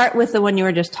 And start with the one you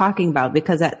were just talking about,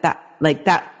 because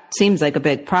that seems like a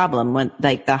big problem when,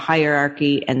 like, the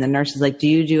hierarchy and the nurses, like, do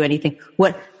you do anything?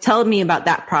 Tell me about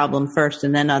that problem first,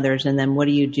 and then others. And then what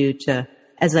do you do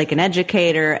as like an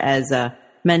educator, as a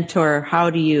mentor, how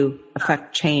do you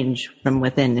affect change from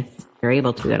within, if you're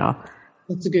able to at all?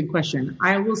 That's a good question.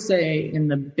 I will say, in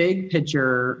the big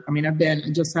picture,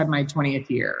 I just had my 20th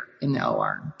year in the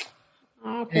OR.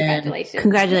 Oh, congratulations. And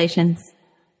congratulations.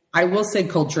 I will say,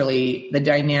 culturally, the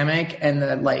dynamic and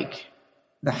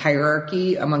the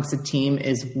hierarchy amongst a team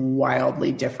is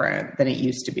wildly different than it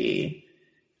used to be.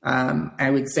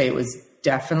 I would say it was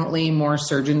definitely more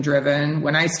surgeon driven.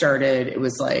 When I started, it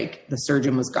was like the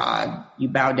surgeon was God. You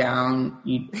bow down.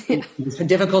 It was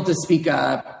difficult to speak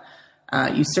up.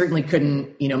 You certainly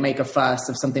couldn't, make a fuss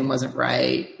if something wasn't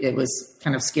right. It was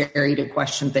kind of scary to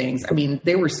question things. I mean,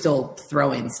 they were still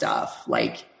throwing stuff.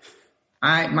 Like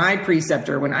my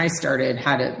preceptor, when I started,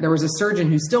 there was a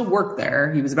surgeon who still worked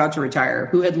there. He was about to retire,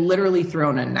 who had literally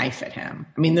thrown a knife at him.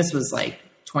 I mean, this was like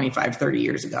 25, 30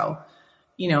 years ago.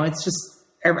 It's just,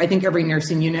 I think every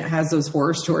nursing unit has those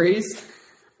horror stories,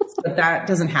 but that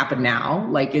doesn't happen now.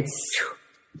 Like it's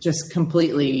just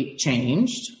completely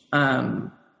changed.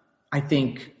 I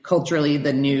think culturally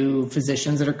the new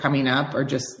physicians that are coming up are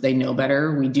just, they know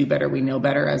better. We do better. We know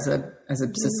better as a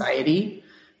society.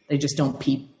 They just don't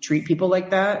treat people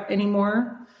like that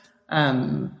anymore.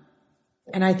 And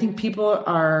I think people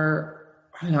are,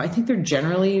 I think they're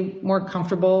generally more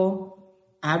comfortable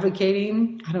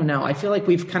advocating. I don't know. I feel like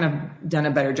we've kind of done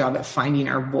a better job at finding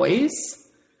our voice.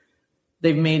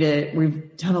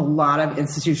 We've done a lot of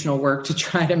institutional work to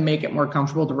try to make it more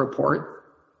comfortable to report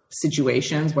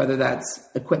situations, whether that's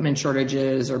equipment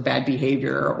shortages or bad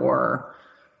behavior or,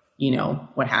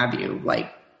 what have you,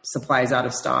 like supplies out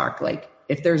of stock. Like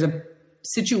if there's a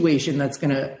situation that's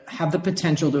going to have the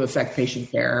potential to affect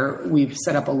patient care, we've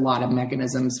set up a lot of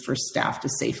mechanisms for staff to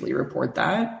safely report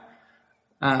that.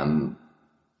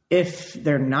 If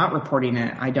they're not reporting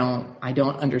it, I don't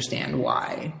understand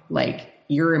why. Like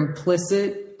your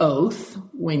implicit oath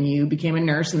when you became a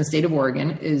nurse in the state of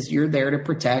Oregon is you're there to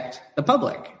protect the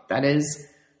public. That is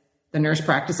the Nurse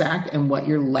Practice Act and what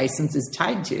your license is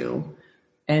tied to.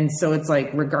 And so it's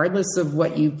like, regardless of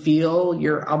what you feel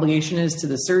your obligation is to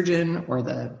the surgeon or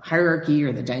the hierarchy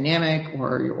or the dynamic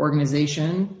or your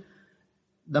organization,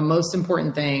 the most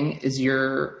important thing is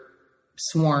your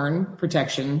sworn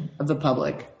protection of the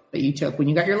public that you took when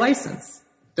you got your license.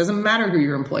 Doesn't matter who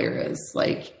your employer is.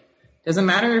 Like, doesn't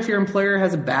matter if your employer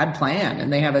has a bad plan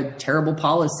and they have a terrible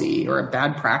policy or a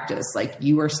bad practice. Like,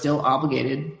 you are still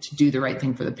obligated to do the right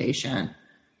thing for the patient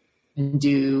and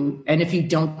if you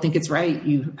don't think it's right,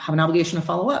 you have an obligation to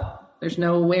follow up. There's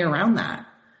no way around that.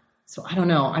 So I don't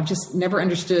know. I've just never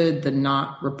understood the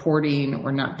not reporting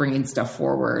or not bringing stuff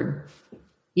forward,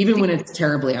 even when it's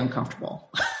terribly uncomfortable.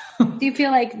 Do you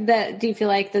feel like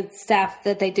the staff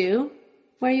that they do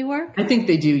where you work? I think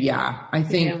they do. Yeah. I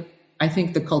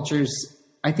think the culture's,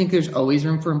 I think there's always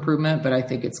room for improvement, but I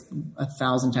think it's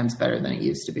 1,000 times better than it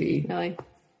used to be. Really?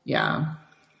 Yeah.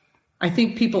 I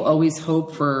think people always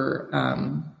hope for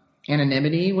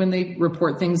anonymity when they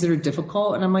report things that are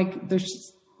difficult. And I'm like,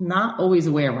 there's not always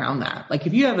a way around that. Like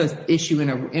if you have an issue,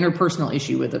 an interpersonal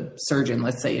issue with a surgeon,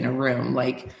 let's say in a room,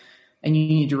 and you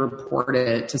need to report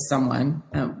it to someone,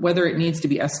 whether it needs to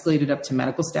be escalated up to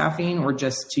medical staffing or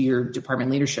just to your department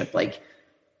leadership, like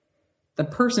the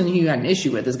person who you had an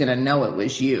issue with is going to know it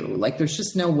was you. Like there's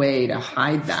just no way to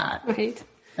hide that. Right.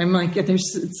 I'm like,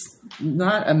 it's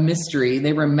not a mystery.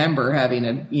 They remember having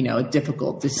a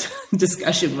difficult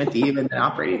discussion with you in the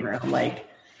operating room. Like,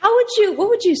 what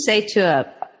would you say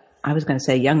to I was going to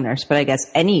say young nurse, but I guess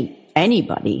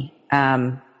anybody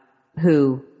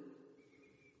who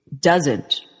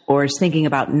doesn't or is thinking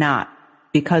about not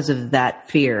because of that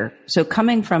fear? So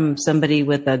coming from somebody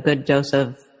with a good dose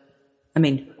of,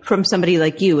 from somebody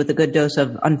like you with a good dose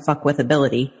of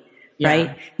unfuckwithability,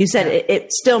 right? You said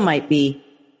it still might be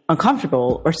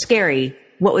uncomfortable or scary.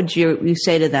 What would you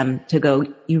say to them to go,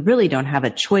 you really don't have a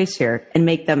choice here, and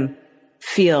make them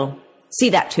see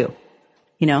that too,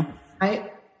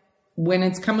 When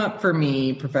it's come up for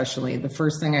me professionally, the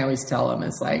first thing I always tell them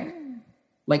is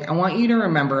like, I want you to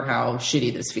remember how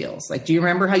shitty this feels. Like, do you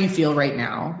remember how you feel right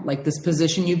now? Like this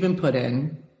position you've been put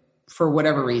in for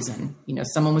whatever reason,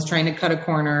 someone was trying to cut a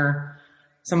corner,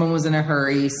 someone was in a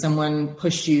hurry, someone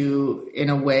pushed you in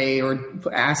a way or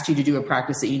asked you to do a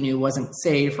practice that you knew wasn't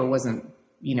safe or wasn't,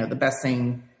 the best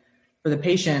thing for the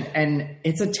patient. And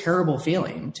it's a terrible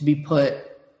feeling to be put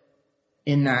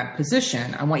in that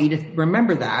position. I want you to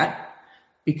remember that,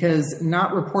 because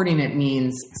not reporting it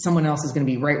means someone else is going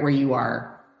to be right where you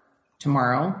are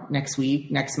tomorrow, next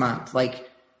week, next month. Like,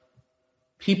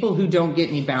 people who don't get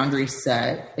any boundaries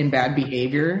set in bad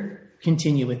behavior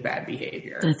continue with bad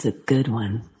behavior. That's a good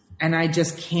one. And I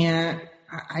just can't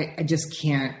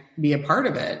be a part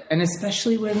of it. And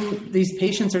especially when these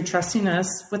patients are trusting us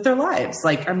with their lives.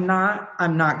 Like, I'm not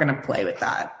going to play with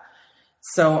that.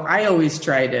 So I always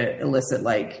try to elicit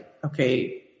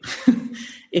okay,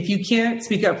 if you can't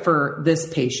speak up for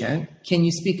this patient, can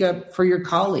you speak up for your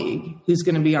colleague who's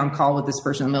going to be on call with this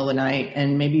person in the middle of the night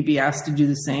and maybe be asked to do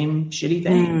the same shitty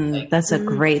thing? That's a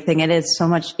great thing. It is so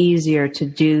much easier to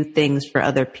do things for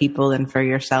other people than for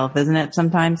yourself, isn't it?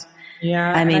 Sometimes.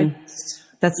 Yeah. I mean,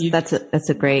 that's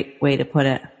a great way to put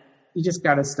it. You just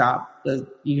got to stop.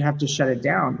 You have to shut it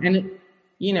down. And,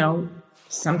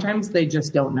 sometimes they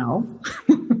just don't know.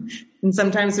 And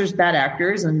sometimes there's bad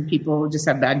actors and people just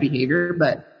have bad behavior,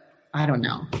 but I don't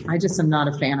know. I just am not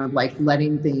a fan of like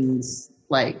letting things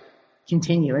like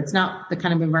continue. It's not the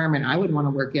kind of environment I would want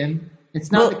to work in.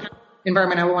 It's not the kind of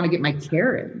environment I would want to get my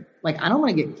care in. Like, I don't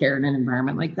want to get care in an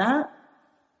environment like that.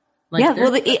 Like, yeah.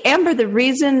 Well, Amber, the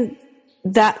reason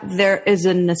that there is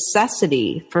a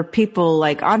necessity for people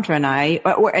like Andra and I,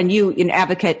 and you, an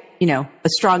advocate, a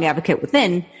strong advocate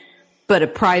within, but a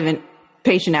private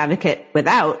patient advocate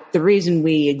without, the reason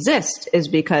we exist is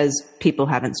because people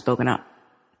haven't spoken up.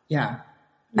 Yeah.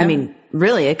 I mean,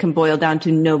 really, it can boil down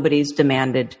to nobody's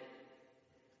demanded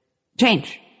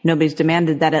change. Nobody's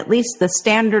demanded that at least the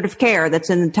standard of care that's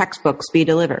in the textbooks be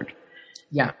delivered.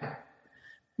 Yeah.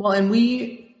 Well, and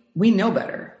we know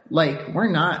better. Like, we're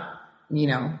not,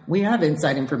 we have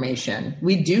inside information.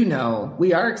 We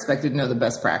are expected to know the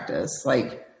best practice.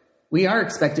 Like, we are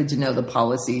expected to know the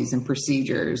policies and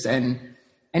procedures. And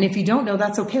if you don't know,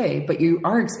 that's okay, but you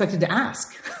are expected to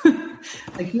ask.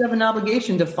 Like, you have an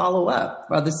obligation to follow up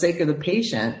for the sake of the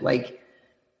patient. Like,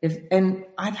 and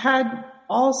I've had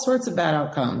all sorts of bad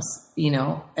outcomes,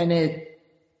 and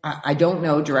I don't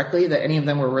know directly that any of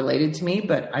them were related to me,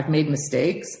 but I've made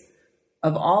mistakes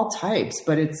of all types.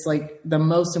 But it's like the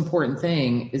most important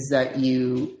thing is that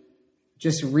you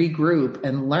just regroup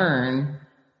and learn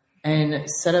and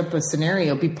set up a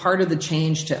scenario, be part of the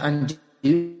change to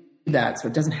undo that so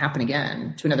it doesn't happen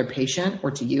again to another patient or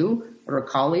to you or a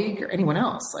colleague or anyone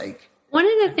else. Like, one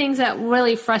of the things that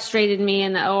really frustrated me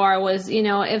in the OR was,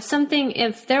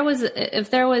 if there was,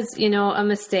 a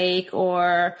mistake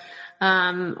or a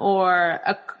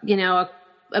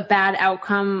bad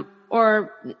outcome,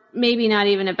 or maybe not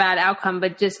even a bad outcome,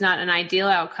 but just not an ideal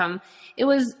outcome.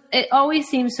 It always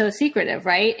seems so secretive,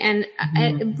 right? And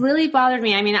it really bothered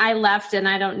me. I mean, I left and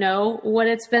I don't know what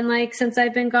it's been like since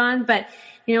I've been gone, but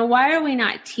why are we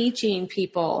not teaching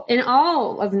people in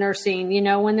all of nursing,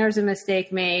 when there's a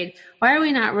mistake made? Why are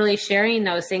we not really sharing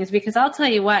those things? Because I'll tell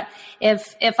you what,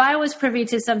 if I was privy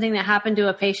to something that happened to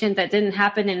a patient that didn't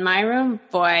happen in my room,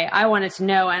 boy, I wanted to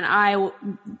know. And I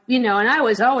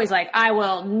was always like, I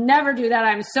will never do that.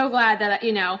 I'm so glad that,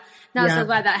 so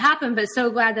glad that happened, but so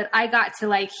glad that I got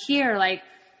to hear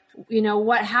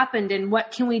what happened and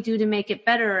what can we do to make it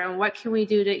better and what can we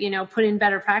do to, put in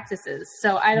better practices.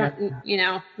 So I don't,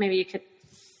 maybe you could.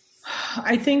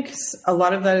 I think a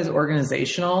lot of that is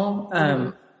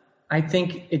organizational. I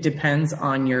think it depends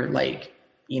on your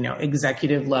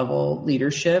executive level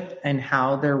leadership and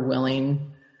how they're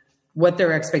willing, what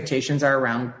their expectations are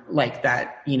around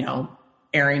that,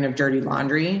 airing of dirty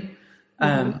laundry.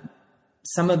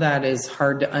 Some of that is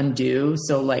hard to undo.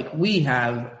 So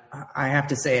I have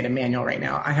to say at Emmanuel right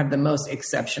now, I have the most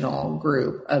exceptional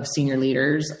group of senior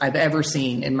leaders I've ever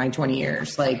seen in my 20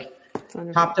 years,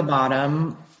 top to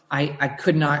bottom. I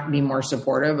could not be more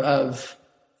supportive of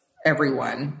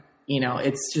everyone.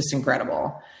 It's just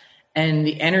incredible. And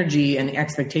the energy and the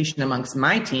expectation amongst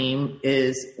my team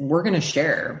is we're going to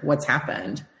share what's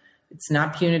happened. It's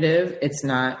not punitive. It's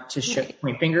not to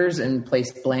point fingers and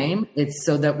place blame. It's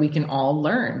so that we can all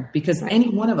learn, because any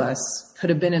one of us could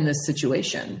have been in this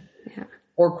situation. Yeah.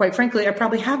 Or quite frankly, I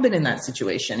probably have been in that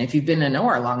situation. If you've been in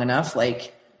OR long enough,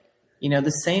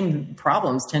 the same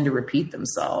problems tend to repeat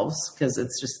themselves because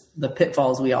it's just the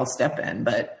pitfalls we all step in.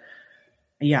 But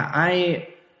yeah, I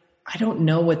don't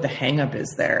know what the hang up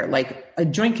is there. A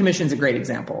Joint Commission is a great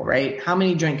example, right? How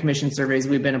many Joint Commission surveys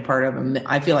we've been a part of?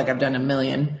 I feel like I've done 1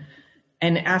 million.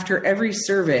 And after every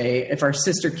survey, if our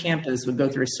sister campus would go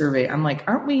through a survey, I'm like,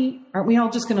 aren't we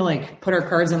all just going to put our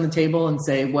cards on the table and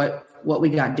say what we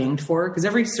got dinged for? Because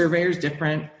every surveyor is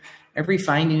different. Every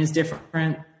finding is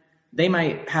different. They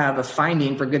might have a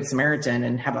finding for Good Samaritan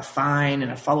and have a fine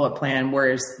and a follow-up plan,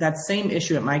 whereas that same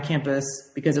issue at my campus,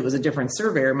 because it was a different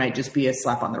surveyor, might just be a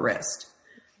slap on the wrist.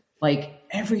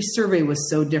 Every survey was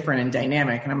so different and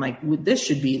dynamic. And I'm like, this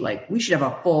should be we should have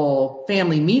a full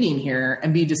family meeting here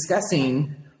and be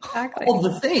discussing all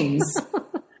the things,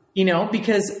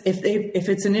 because if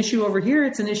it's an issue over here,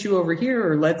 it's an issue over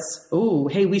here, or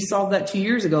hey, we solved that 2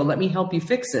 years ago. Let me help you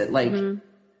fix it.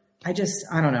 I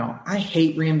don't know. I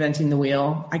hate reinventing the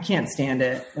wheel. I can't stand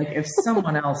it. If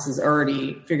someone else has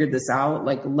already figured this out,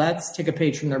 let's take a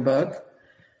page from their book.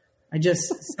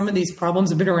 Some of these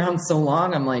problems have been around so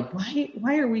long. I'm like,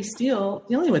 why are we still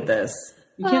dealing with this?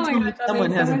 You can't tell me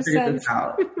someone hasn't figured this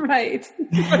out. Right.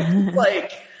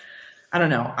 I don't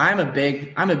know. I'm a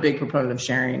big proponent of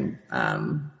sharing.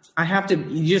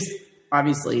 You just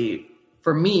obviously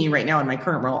for me right now in my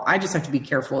current role, I just have to be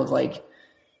careful of like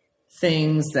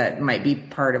things that might be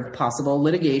part of possible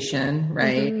litigation,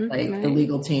 right? The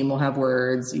legal team will have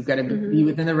words. You've got to be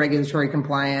within the regulatory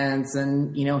compliance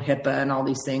and, HIPAA and all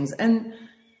these things. And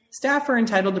staff are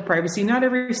entitled to privacy. Not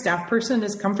every staff person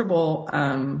is comfortable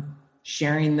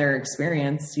sharing their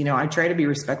experience. I try to be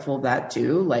respectful of that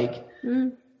too. Like,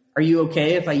 are you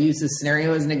okay if I use this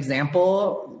scenario as an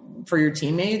example for your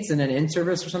teammates in an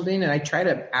in-service or something? And I try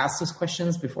to ask those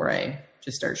questions before I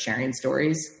just start sharing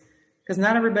stories, because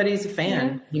not everybody's a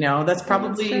fan. That's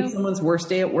probably someone's worst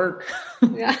day at work.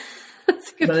 Yeah,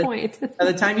 that's a good point. By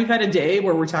the time you've had a day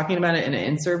where we're talking about it in an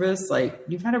in-service, like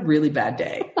you've had a really bad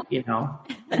day,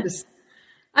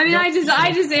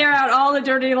 I just air out all the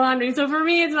dirty laundry. So for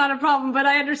me, it's not a problem, but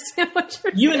I understand what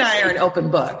you're saying. You and I are an open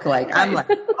book. Like, I'm like,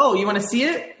 oh, you want to see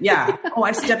it? Yeah. Oh,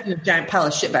 I stepped in a giant pile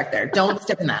of shit back there. Don't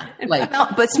step in that. Like,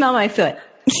 but smell my foot.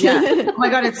 Yeah. Oh my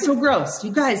God, it's so gross.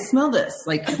 You guys smell this.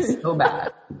 Like, it's so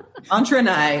bad. Antra and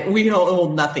I, we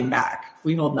hold nothing back.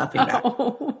 We hold nothing back.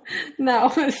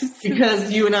 No.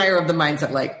 Because you and I are of the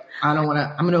mindset, like, I'm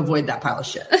going to avoid that pile of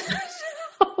shit.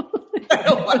 I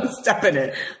don't want to step in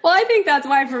it. Well, I think that's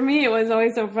why for me it was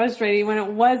always so frustrating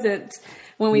when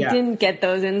we didn't get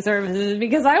those in services,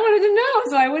 because I wanted to know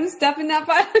so I wouldn't step in that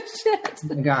pile of shit.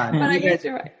 Oh my God. But I guess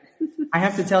you're right. I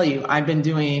have to tell you, I've been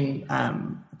doing,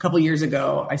 a couple years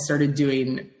ago, I started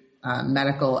doing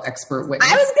medical expert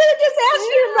witness. I was going to just ask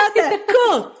you about that.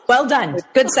 Cool. Well done.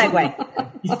 Good segue.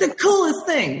 It's the coolest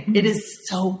thing. It is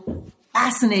so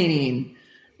fascinating.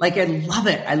 Like, I love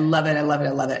it. I love it. I love it.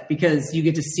 I love it, because you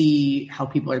get to see how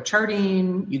people are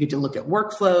charting. You get to look at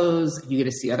workflows. You get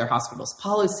to see other hospitals'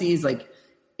 policies. Like,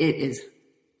 it is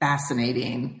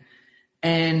fascinating.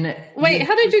 And wait,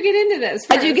 how did you get into this?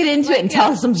 How did you get into it and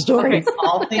tell us some stories? Okay,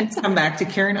 all things come back to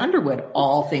Karen Underwood.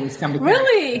 All things come to Karen.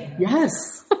 Really?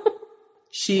 Yes.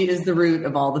 She is the root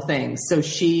of all the things. So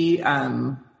she,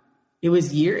 it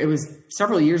was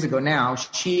several years ago now.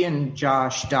 She and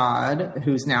Josh Dodd,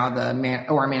 who's now the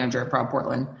OR manager at Proud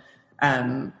Portland,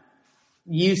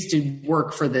 used to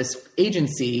work for this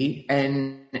agency,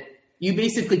 and you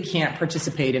basically can't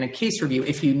participate in a case review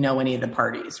if you know any of the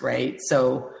parties, right?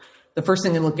 So the first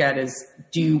thing they look at is,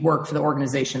 do you work for the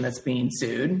organization that's being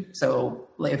sued? So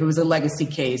if it was a legacy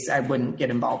case, I wouldn't get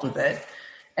involved with it.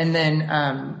 And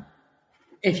then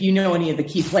if you know any of the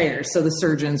key players, so the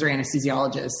surgeons or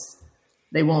anesthesiologists,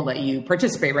 they won't let you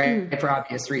participate, right? For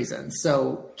obvious reasons.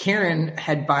 So Karen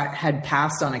had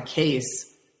passed on a case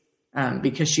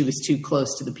because she was too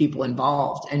close to the people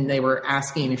involved, and they were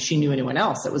asking if she knew anyone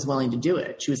else that was willing to do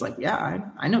it. She was like, yeah,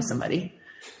 I know somebody.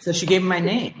 So she gave him my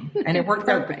name, and it worked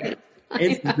out great.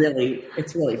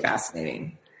 It's really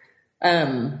fascinating.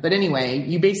 But anyway,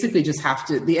 you basically just have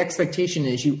to, the expectation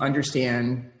is you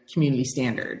understand community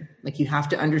standard. Like, you have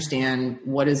to understand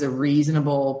what is a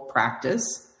reasonable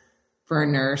practice for a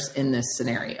nurse in this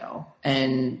scenario.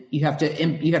 And you have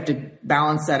to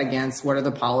balance that against what are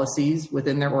the policies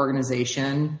within their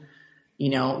organization.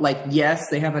 Yes,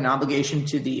 they have an obligation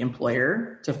to the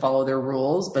employer to follow their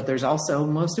rules, but there's also,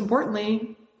 most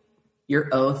importantly, your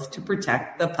oath to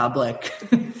protect the public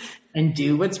and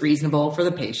do what's reasonable for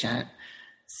the patient.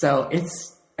 So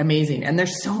it's amazing. And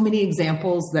there's so many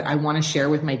examples that I want to share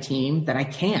with my team that I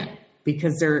can't,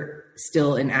 because they're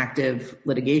still in active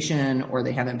litigation or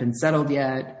they haven't been settled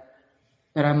yet.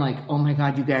 But I'm like, oh my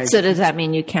God, you guys. So does that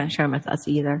mean you can't share them with us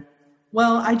either?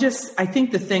 Well, I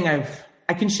think the thing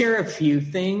I can share a few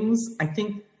things. I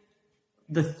think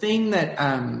the thing that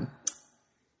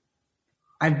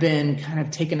I've been kind of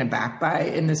taken aback by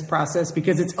in this process,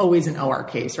 because it's always an OR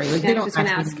case, right? Like, they don't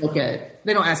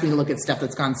ask me to look at stuff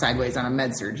that's gone sideways on a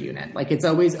med-surg unit. Like, it's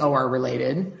always OR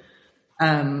related.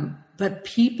 But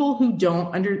people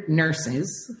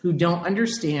nurses who don't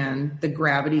understand the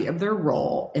gravity of their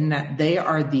role, in that they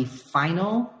are the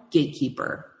final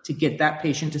gatekeeper to get that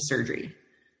patient to surgery.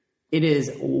 It is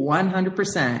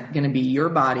 100% going to be your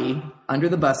body under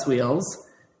the bus wheels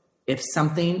if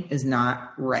something is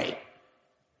not right.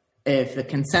 If the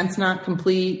consent's not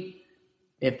complete,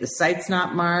 if the site's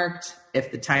not marked,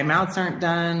 if the timeouts aren't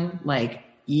done, like,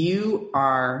 you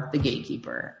are the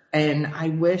gatekeeper. And I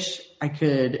wish I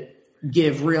could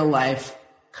give real life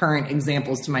current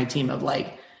examples to my team of,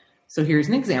 like, so here's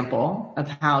an example of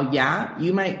how,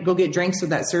 you might go get drinks with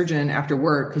that surgeon after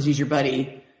work because he's your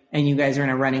buddy and you guys are in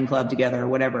a running club together or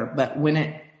whatever. But when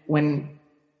it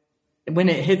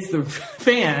hits the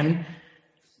fan,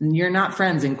 you're not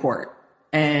friends in court.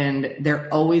 And they're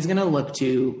always going to look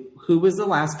to who was the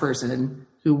last person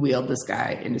who wheeled this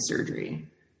guy into surgery,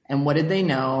 and what did they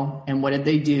know, and what did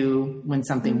they do when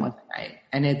something wasn't right.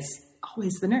 And it's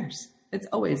always the nurse. It's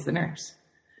always the nurse.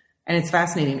 And it's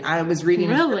fascinating. I was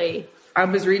reading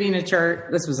a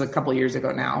chart. This was a couple years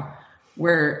ago now,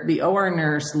 where the OR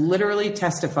nurse literally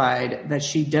testified that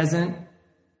she doesn't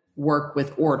work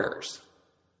with orders.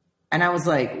 And I was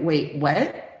like, wait,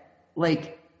 what?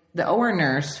 Like the OR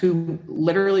nurse, who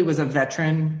literally was a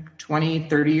veteran, 20,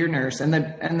 30-year nurse, and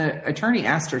the attorney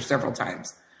asked her several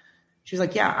times. She's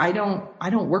like, yeah, I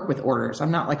don't work with orders.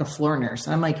 I'm not like a floor nurse.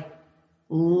 And I'm like,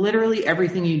 literally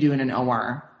everything you do in an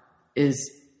OR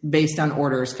is based on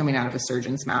orders coming out of a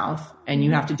surgeon's mouth, and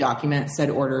you have to document said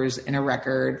orders in a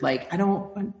record. Like,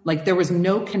 there was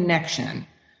no connection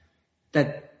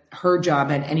that her job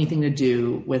had anything to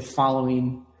do with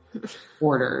following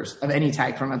orders of any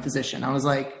type from a physician. I was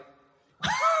like,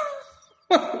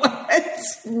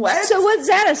 what? So was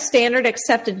that a standard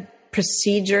accepted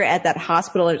procedure at that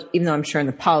hospital? Even though I'm sure in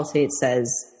the policy it says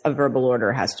a verbal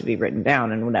order has to be written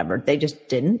down and whatever, they just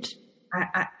didn't.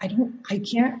 I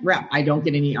don't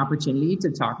get any opportunity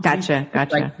to talk. Gotcha. I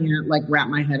can't like wrap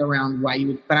my head around why you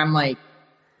would, but I'm like,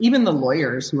 even the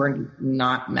lawyers who are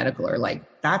not medical are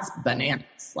like, that's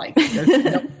bananas. Like, there's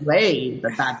no way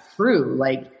that that's true.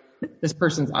 Like, this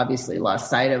person's obviously lost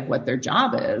sight of what their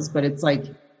job is, but it's like,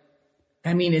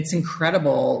 I mean, it's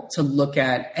incredible to look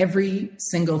at every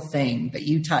single thing that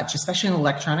you touch, especially an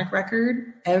electronic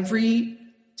record. Every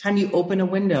time you open a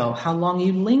window, how long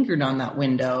you lingered on that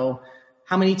window,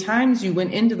 how many times you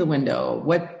went into the window,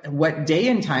 what day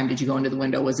and time did you go into the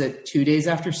window? Was it 2 days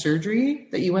after surgery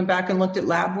that you went back and looked at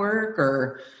lab work?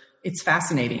 Or it's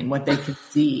fascinating what they could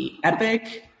see.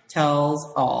 Epic tells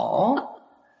all.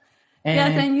 And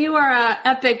yes, and you are a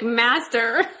Epic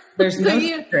master. There's no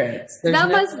secrets.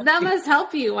 That must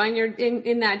help you when you're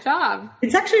in that job.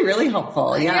 It's actually really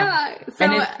helpful. Yeah. So,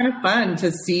 and it's kind of fun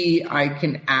to see I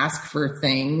can ask for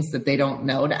things that they don't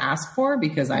know to ask for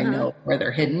because I know where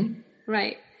they're hidden.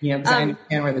 Right. You know, because I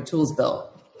understand where the tool's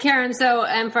built. Karen, so,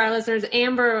 and for our listeners,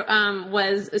 Amber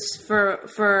was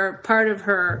for part of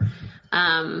her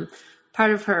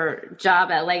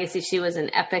job at Legacy, she was an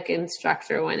Epic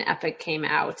instructor when Epic came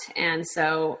out. And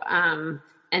so,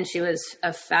 and she was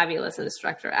a fabulous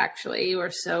instructor, actually. You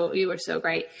were so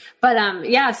great. But,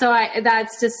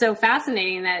 that's just so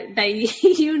fascinating that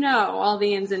you know all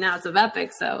the ins and outs of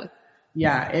Epic. So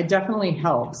yeah, it definitely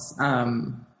helps.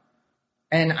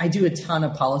 And I do a ton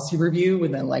of policy review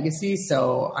within Legacy.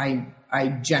 So I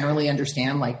generally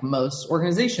understand, like most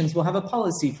organizations will have a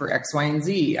policy for X, Y, and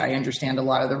Z. I understand a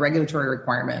lot of the regulatory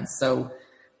requirements. So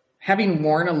having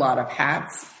worn a lot of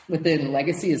hats within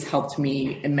Legacy has helped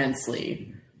me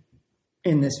immensely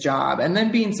in this job. And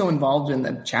then being so involved in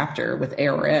the chapter with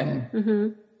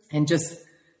ARN and just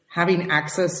having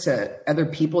access to other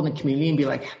people in the community and be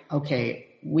like, okay,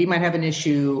 we might have an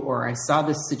issue, or I saw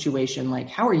this situation. Like,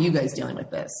 how are you guys dealing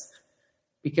with this?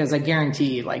 Because I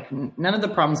guarantee, like, none of the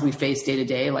problems we face day to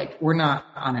day, like, we're not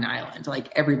on an island.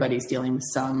 Like, everybody's dealing with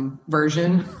some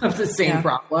version of the same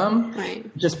problem.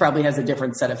 Right. Just probably has a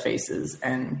different set of faces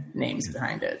and names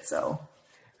behind it. So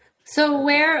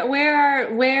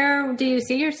where do you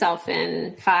see yourself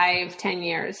in 5-10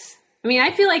 years? I mean,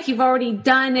 I feel like you've already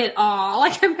done it all.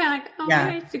 Like, I'm kind of like,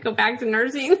 maybe I should go back to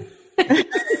nursing.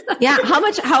 Yeah.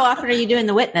 How often are you doing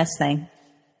the witness thing?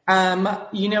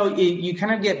 You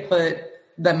kind of get put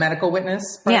the medical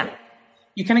witness part. Yeah.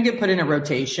 You kind of get put in a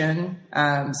rotation.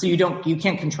 So you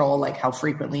can't control like how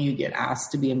frequently you get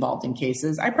asked to be involved in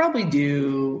cases. I probably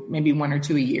do maybe 1 or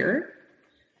 2 a year.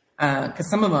 Cause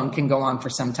some of them can go on for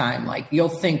some time. Like you'll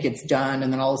think it's done.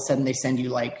 And then all of a sudden they send you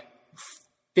like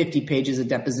 50 pages of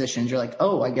depositions. You're like,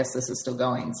 oh, I guess this is still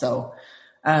going. So,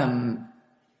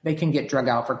 they can get drug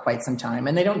out for quite some time,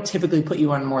 and they don't typically put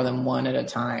you on more than one at a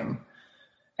time.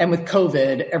 And with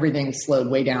COVID, everything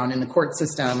slowed way down in the court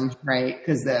system, right?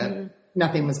 Because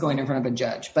nothing was going in front of a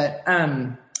judge. But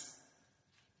I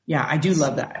do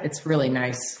love that. It's really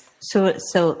nice.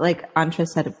 So like Antra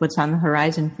said, what's on the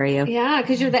horizon for you? Yeah,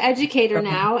 because you're the educator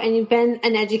now, and you've been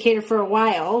an educator for a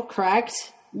while, correct?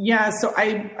 Yeah, so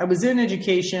I was in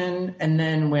education, and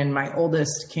then when my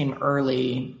oldest came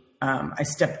early, I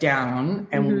stepped down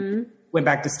and went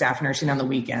back to staff nursing on the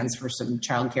weekends for some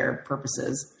childcare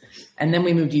purposes. And then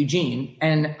we moved to Eugene.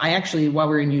 And I actually, while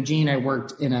we were in Eugene, I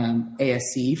worked in an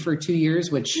ASC for 2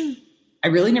 years, which I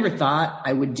really never thought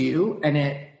I would do. And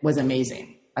it was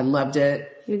amazing. I loved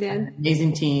it. You did?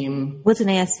 Amazing team. What's an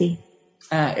ASC?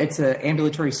 It's an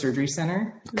ambulatory surgery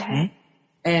center. Okay.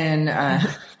 And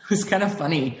it was kind of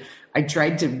funny. I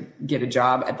tried to get a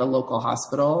job at the local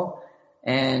hospital,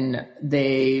 and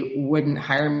they wouldn't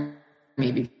hire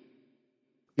me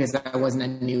because I wasn't a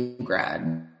new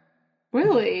grad.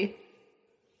 Really?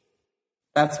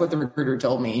 That's what the recruiter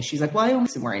told me. She's like, well, I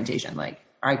want some orientation. Like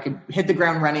I could hit the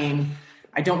ground running.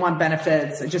 I don't want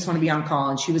benefits. I just want to be on call.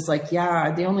 And she was like,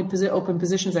 yeah, the only open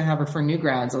positions I have are for new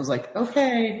grads. I was like,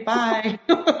 okay, bye.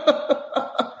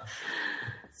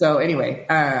 So anyway,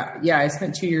 I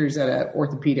spent 2 years at an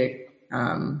orthopedic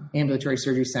ambulatory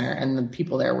surgery center, and the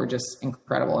people there were just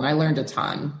incredible. And I learned a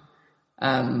ton.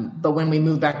 But when we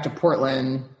moved back to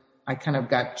Portland, I kind of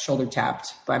got shoulder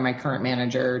tapped by my current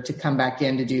manager to come back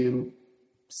in to do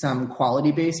some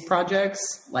quality-based projects.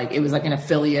 Like it was like an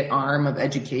affiliate arm of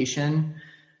education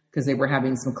because they were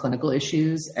having some clinical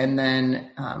issues. And then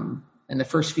in the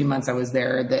first few months I was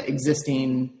there, the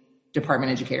existing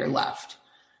department educator left.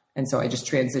 And so I just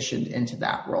transitioned into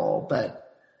that role.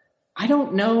 But I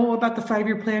don't know about the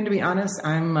 5-year plan, to be honest.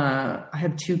 I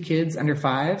have 2 kids under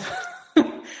 5.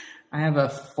 I have a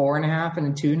 4.5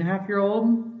 and a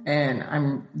 2.5-year-old, and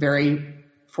I'm very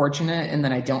fortunate in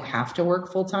that I don't have to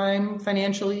work full time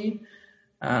financially.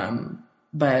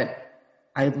 But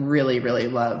I really, really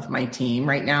love my team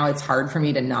right now. It's hard for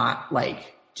me to not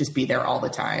like just be there all the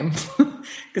time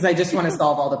because I just want to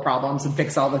solve all the problems and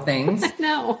fix all the things.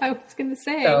 No, I was going to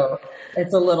say. So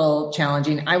it's a little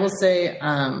challenging. I will say,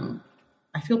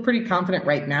 I feel pretty confident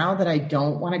right now that I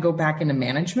don't want to go back into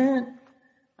management.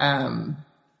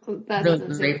 That really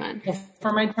doesn't seem fun.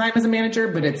 For my time as a manager,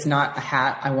 but it's not a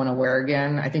hat I want to wear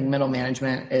again. I think middle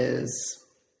management is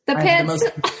the pits.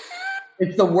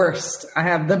 It's the worst. I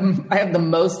have the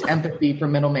most empathy for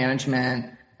middle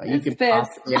management you could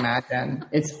possibly imagine.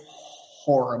 It's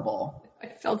horrible. I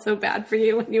felt so bad for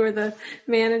you when you were the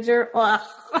manager. Ugh.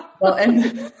 Well,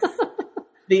 and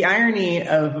the irony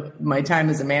of my time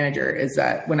as a manager is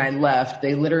that when I left,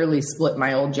 they literally split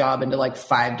my old job into like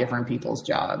 5 different people's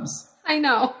jobs. I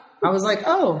know. I was like,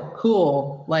 oh,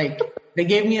 cool. Like they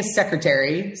gave me a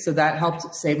secretary. So that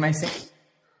helped save my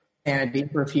sanity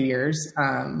for a few years.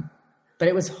 But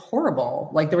it was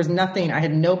horrible. Like there was nothing. I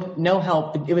had no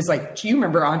help. It was like, do you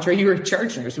remember, Andre, you were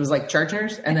charge nurse. It was like charge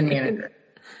nurse and then manager.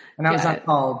 And I was on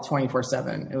call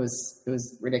 24/7. It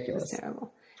was ridiculous. It was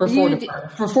terrible. For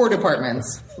 4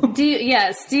 departments. Do you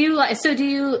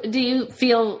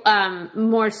feel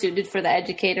more suited for the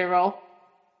educator role?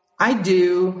 I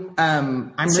do.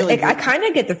 I kind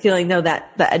of get the feeling though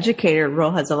that the educator role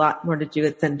has a lot more to do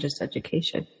with than just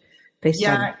education.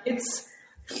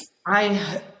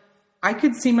 I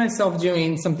could see myself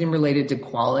doing something related to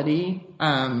quality.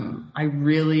 I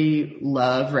really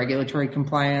love regulatory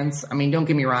compliance. I mean, don't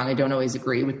get me wrong. I don't always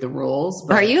agree with the rules.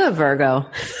 But are you a Virgo?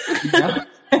 Yeah.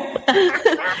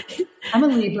 I'm a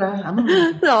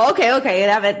Libra. No, okay. It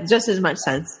have just as much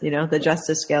sense. You know, the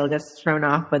justice scale gets thrown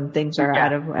off when things are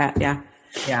out of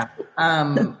yeah.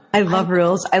 I love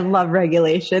rules. I love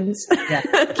regulations. Yeah.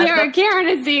 Karen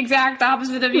is the exact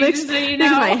opposite of you. Makes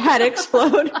my head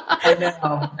explode.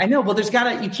 I know. Well,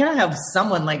 you can't have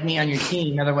someone like me on your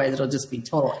team. Otherwise it'll just be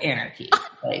total anarchy.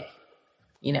 Like,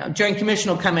 Joint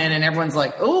Commission will come in and everyone's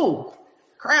like, oh,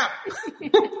 crap.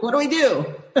 What do we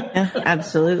do? Yeah,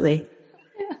 absolutely.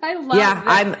 I love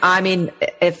it. I mean,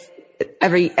 if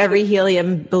every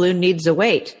helium balloon needs a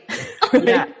weight.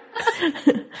 Yeah.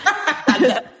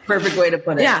 That's perfect way to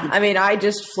put it. Yeah. I mean, I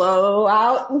just flow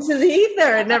out into the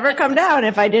ether and never come down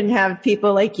if I didn't have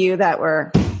people like you that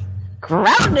were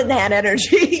grounded that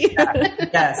energy.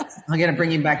 Yes. I'm going to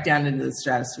bring you back down into the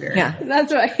stratosphere. Yeah.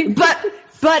 That's right.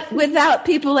 But without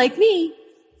people like me,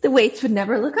 the weights would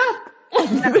never look up.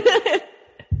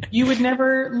 You would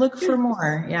never look for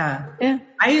more. Yeah. Yeah.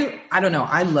 I don't know.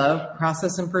 I love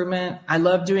process improvement. I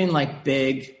love doing like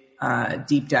big,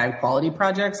 deep dive quality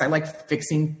projects. I like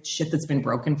fixing shit that's been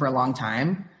broken for a long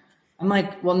time. I'm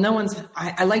like, well,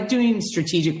 I like doing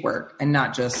strategic work and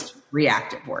not just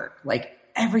reactive work. Like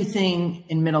everything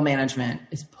in middle management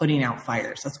is putting out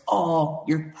fires. That's all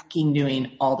you're fucking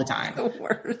doing all the time. The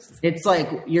worst. It's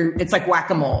like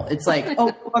whack-a-mole. It's like,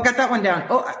 oh, I got that one down.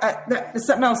 Oh, there's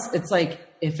something else. It's like,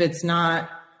 if it's not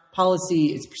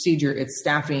policy, it's procedure, it's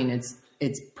staffing, it's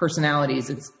personalities,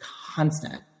 it's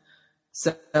constant.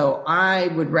 So I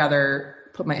would rather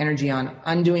put my energy on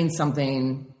undoing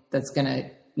something that's going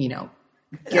to,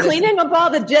 cleaning up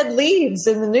all the dead leaves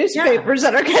in the newspapers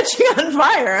that are catching on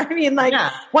fire. I mean,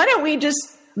 why don't we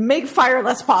just make fire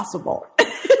less possible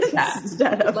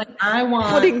instead of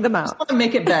putting them out? I want to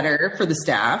make it better for the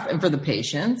staff and for the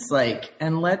patients.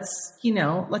 And let's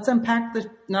unpack the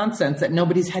nonsense that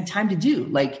nobody's had time to do.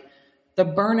 Like the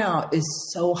burnout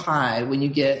is so high when you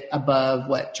get above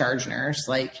charge nurse,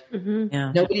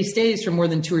 nobody stays for more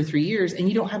than 2 or 3 years and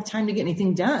you don't have time to get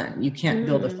anything done. You can't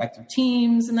build effective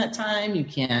teams in that time. You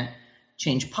can't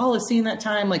change policy in that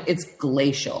time. Like it's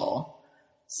glacial.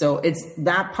 So it's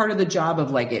that part of the job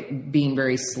of like it being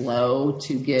very slow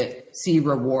to see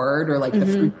reward or like the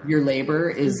fruit of your labor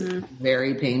is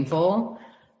very painful,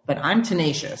 but I'm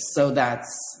tenacious. So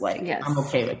that's like, I'm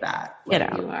okay with that.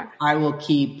 Like, you are.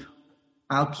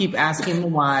 I'll keep asking the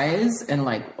whys and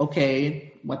like,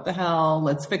 okay, what the hell?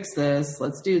 Let's fix this.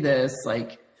 Let's do this.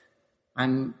 Like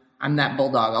I'm that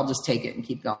bulldog. I'll just take it and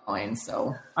keep going.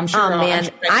 So I'm sure. Oh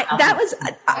man, that was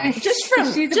just from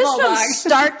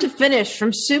start to finish,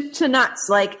 from soup to nuts,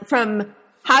 like from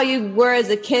how you were as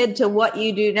a kid to what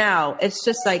you do now. It's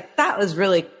just like, that was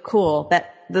really cool.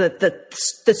 That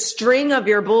the string of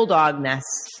your bulldogness,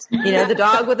 the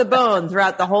dog with a bone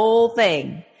throughout the whole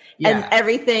thing, and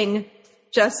everything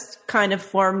just kind of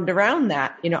formed around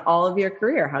that, all of your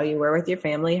career, how you were with your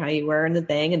family, how you were in the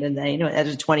thing. And then,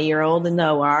 as a 20-year-old in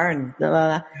the OR and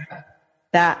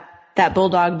that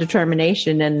bulldog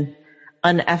determination and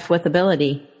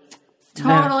un-F-with-ability.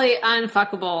 Totally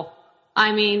unfuckable.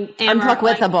 I mean, Amber,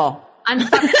 unfuckwithable.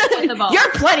 Unfuckwithable.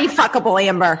 You're plenty fuckable,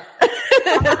 Amber.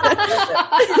 That's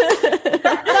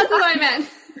what I meant.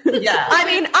 Yeah. I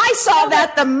mean, I saw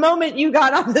that the moment you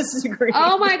got on the screen.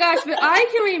 Oh my gosh, but I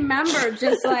can remember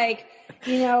just like,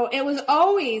 it was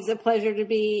always a pleasure to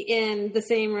be in the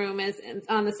same room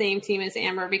on the same team as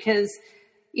Amber because,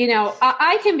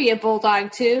 I can be a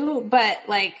bulldog too, but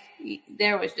like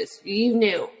there was just,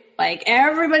 you like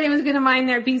everybody was going to mind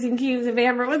their P's and Q's if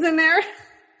Amber was in there.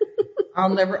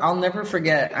 I'll never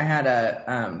forget. I had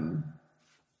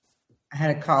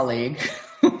a colleague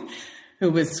who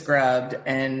was scrubbed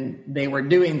and they were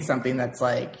doing something that's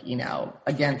like,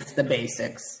 against the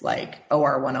basics, like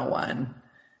OR 101.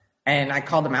 And I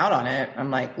called him out on it.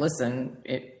 I'm like, listen,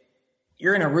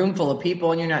 you're in a room full of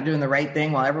people and you're not doing the right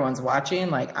thing while everyone's watching.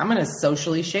 Like, I'm going to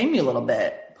socially shame you a little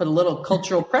bit, put a little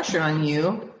cultural pressure on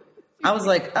you. I was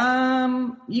like,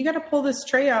 you got to pull this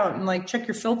tray out and like check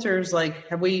your filters. Like,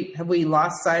 have we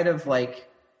lost sight of like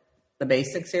the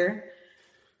basics here?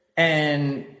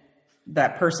 And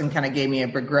that person kind of gave me a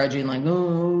begrudging, like,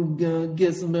 oh,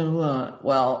 guess blah, blah.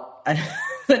 Well,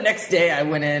 the next day I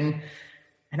went in,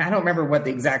 and I don't remember what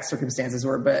the exact circumstances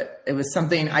were, but it was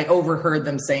something I overheard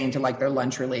them saying to like their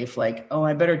lunch relief, like, oh,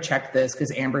 I better check this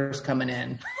because Amber's coming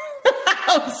in.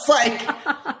 I was like,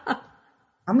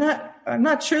 I'm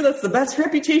not sure that's the best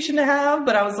reputation to have,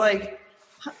 but I was like,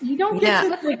 you don't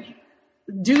get to like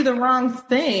do the wrong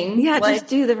thing. Yeah, like, just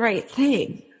do the right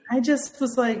thing. I just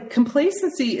was like,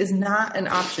 complacency is not an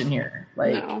option here.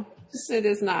 Like, no, it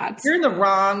is not. You're in the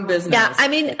wrong business. Yeah, I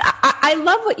mean, I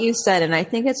love what you said, and I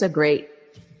think it's a great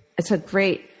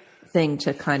thing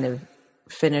to kind of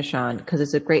finish on because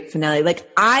it's a great finale. Like,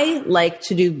 I like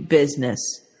to do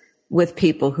business with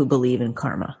people who believe in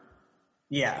karma.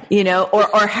 Yeah.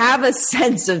 Or have a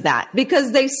sense of that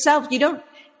because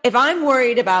if I'm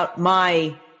worried about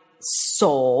my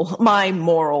soul, my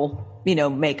moral,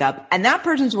 makeup, and that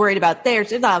person's worried about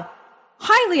theirs, it's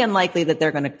highly unlikely that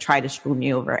they're going to try to screw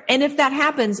me over. And if that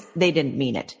happens, they didn't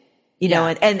mean it,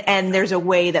 and there's a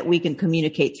way that we can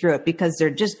communicate through it because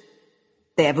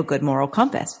they have a good moral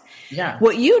compass. Yeah.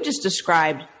 What you just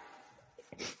described,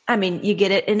 I mean, you get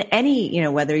it in any,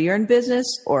 whether you're in business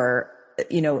or,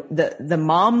 the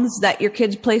moms that your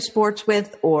kids play sports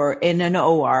with or in an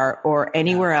OR or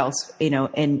anywhere else,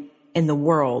 in the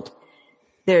world,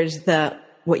 there's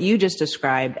what you just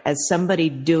described as somebody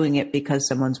doing it because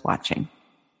someone's watching.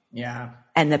 Yeah.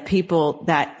 And the people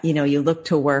that, you look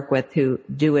to work with who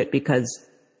do it because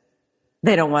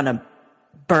they don't want to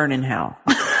burn in hell.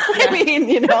 I mean,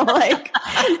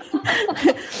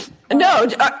 no,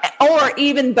 or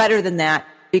even better than that,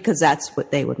 because that's what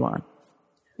they would want.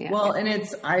 Yeah. Well, and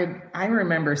I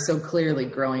remember so clearly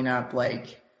growing up,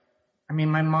 like, I mean,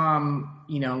 my mom,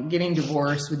 getting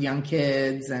divorced with young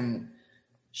kids, and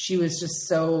she was just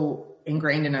so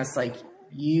ingrained in us, like,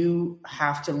 you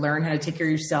have to learn how to take care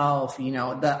of yourself,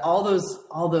 all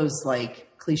those like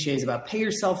cliches about pay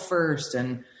yourself first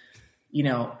and,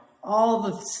 all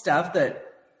the stuff that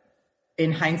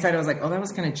in hindsight, I was like, oh, that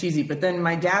was kind of cheesy. But then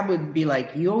my dad would be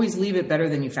like, you always leave it better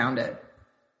than you found it.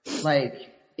 Like,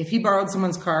 if he borrowed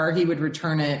someone's car, he would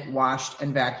return it washed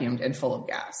and vacuumed and full of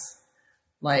gas.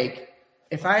 Like,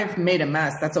 if I've made a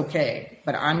mess, that's okay,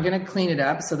 but I'm going to clean it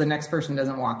up so the next person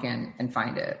doesn't walk in and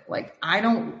find it. Like, I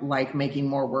don't like making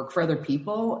more work for other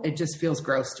people. It just feels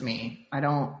gross to me.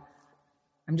 I'm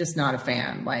just not a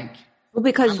fan. Like, well,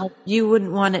 because you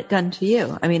wouldn't want it done to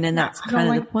you. I mean, and that's kind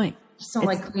of the point. I just don't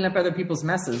like cleaning up other people's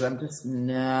messes. I'm just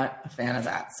not a fan of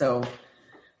that. So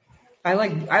I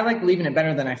like leaving it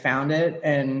better than I found it.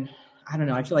 And I don't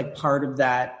know. I feel like part of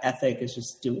that ethic is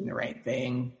just doing the right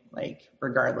thing, like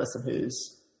regardless of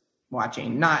who's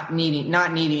watching, not needing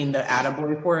the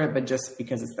attaboy for it, but just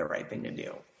because it's the right thing to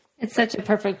do. It's such a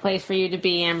perfect place for you to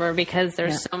be, Amber, because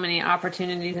there's so many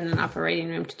opportunities in an operating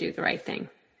room to do the right thing.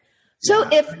 So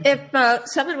if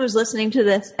someone was listening to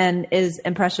this and is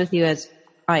impressed with you as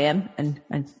I am, and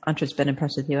Antra's been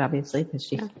impressed with you, obviously, because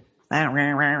she, a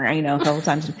couple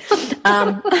times.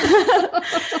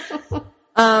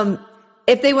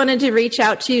 If they wanted to reach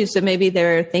out to you, so maybe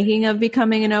they're thinking of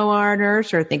becoming an OR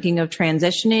nurse or thinking of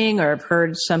transitioning, or have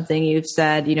heard something you've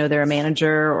said, they're a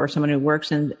manager or someone who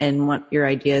works and want your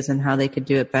ideas and how they could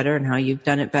do it better and how you've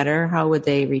done it better, how would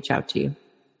they reach out to you?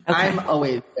 Okay. I'm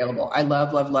always available. I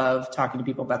love talking to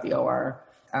people about the OR.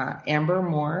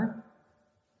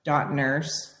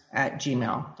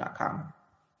 ambermoore.nurse@gmail.com.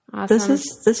 Awesome.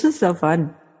 This is so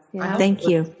fun. Yeah. Thank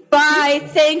you. Bye.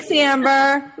 Thanks,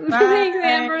 Amber. Bye. Thanks,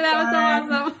 Amber. That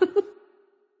was awesome.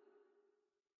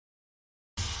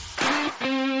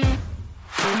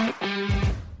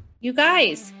 You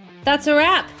guys, that's a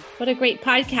wrap. What a great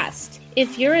podcast.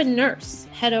 If you're a nurse,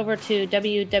 head over to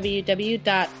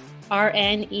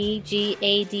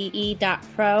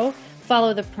www.rnegade.pro.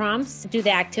 Follow the prompts, do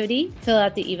the activity, fill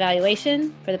out the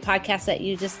evaluation for the podcast that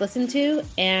you just listened to,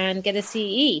 and get a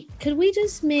CE. Could we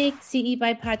just make CE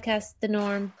by podcast the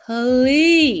norm?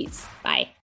 Please. Bye.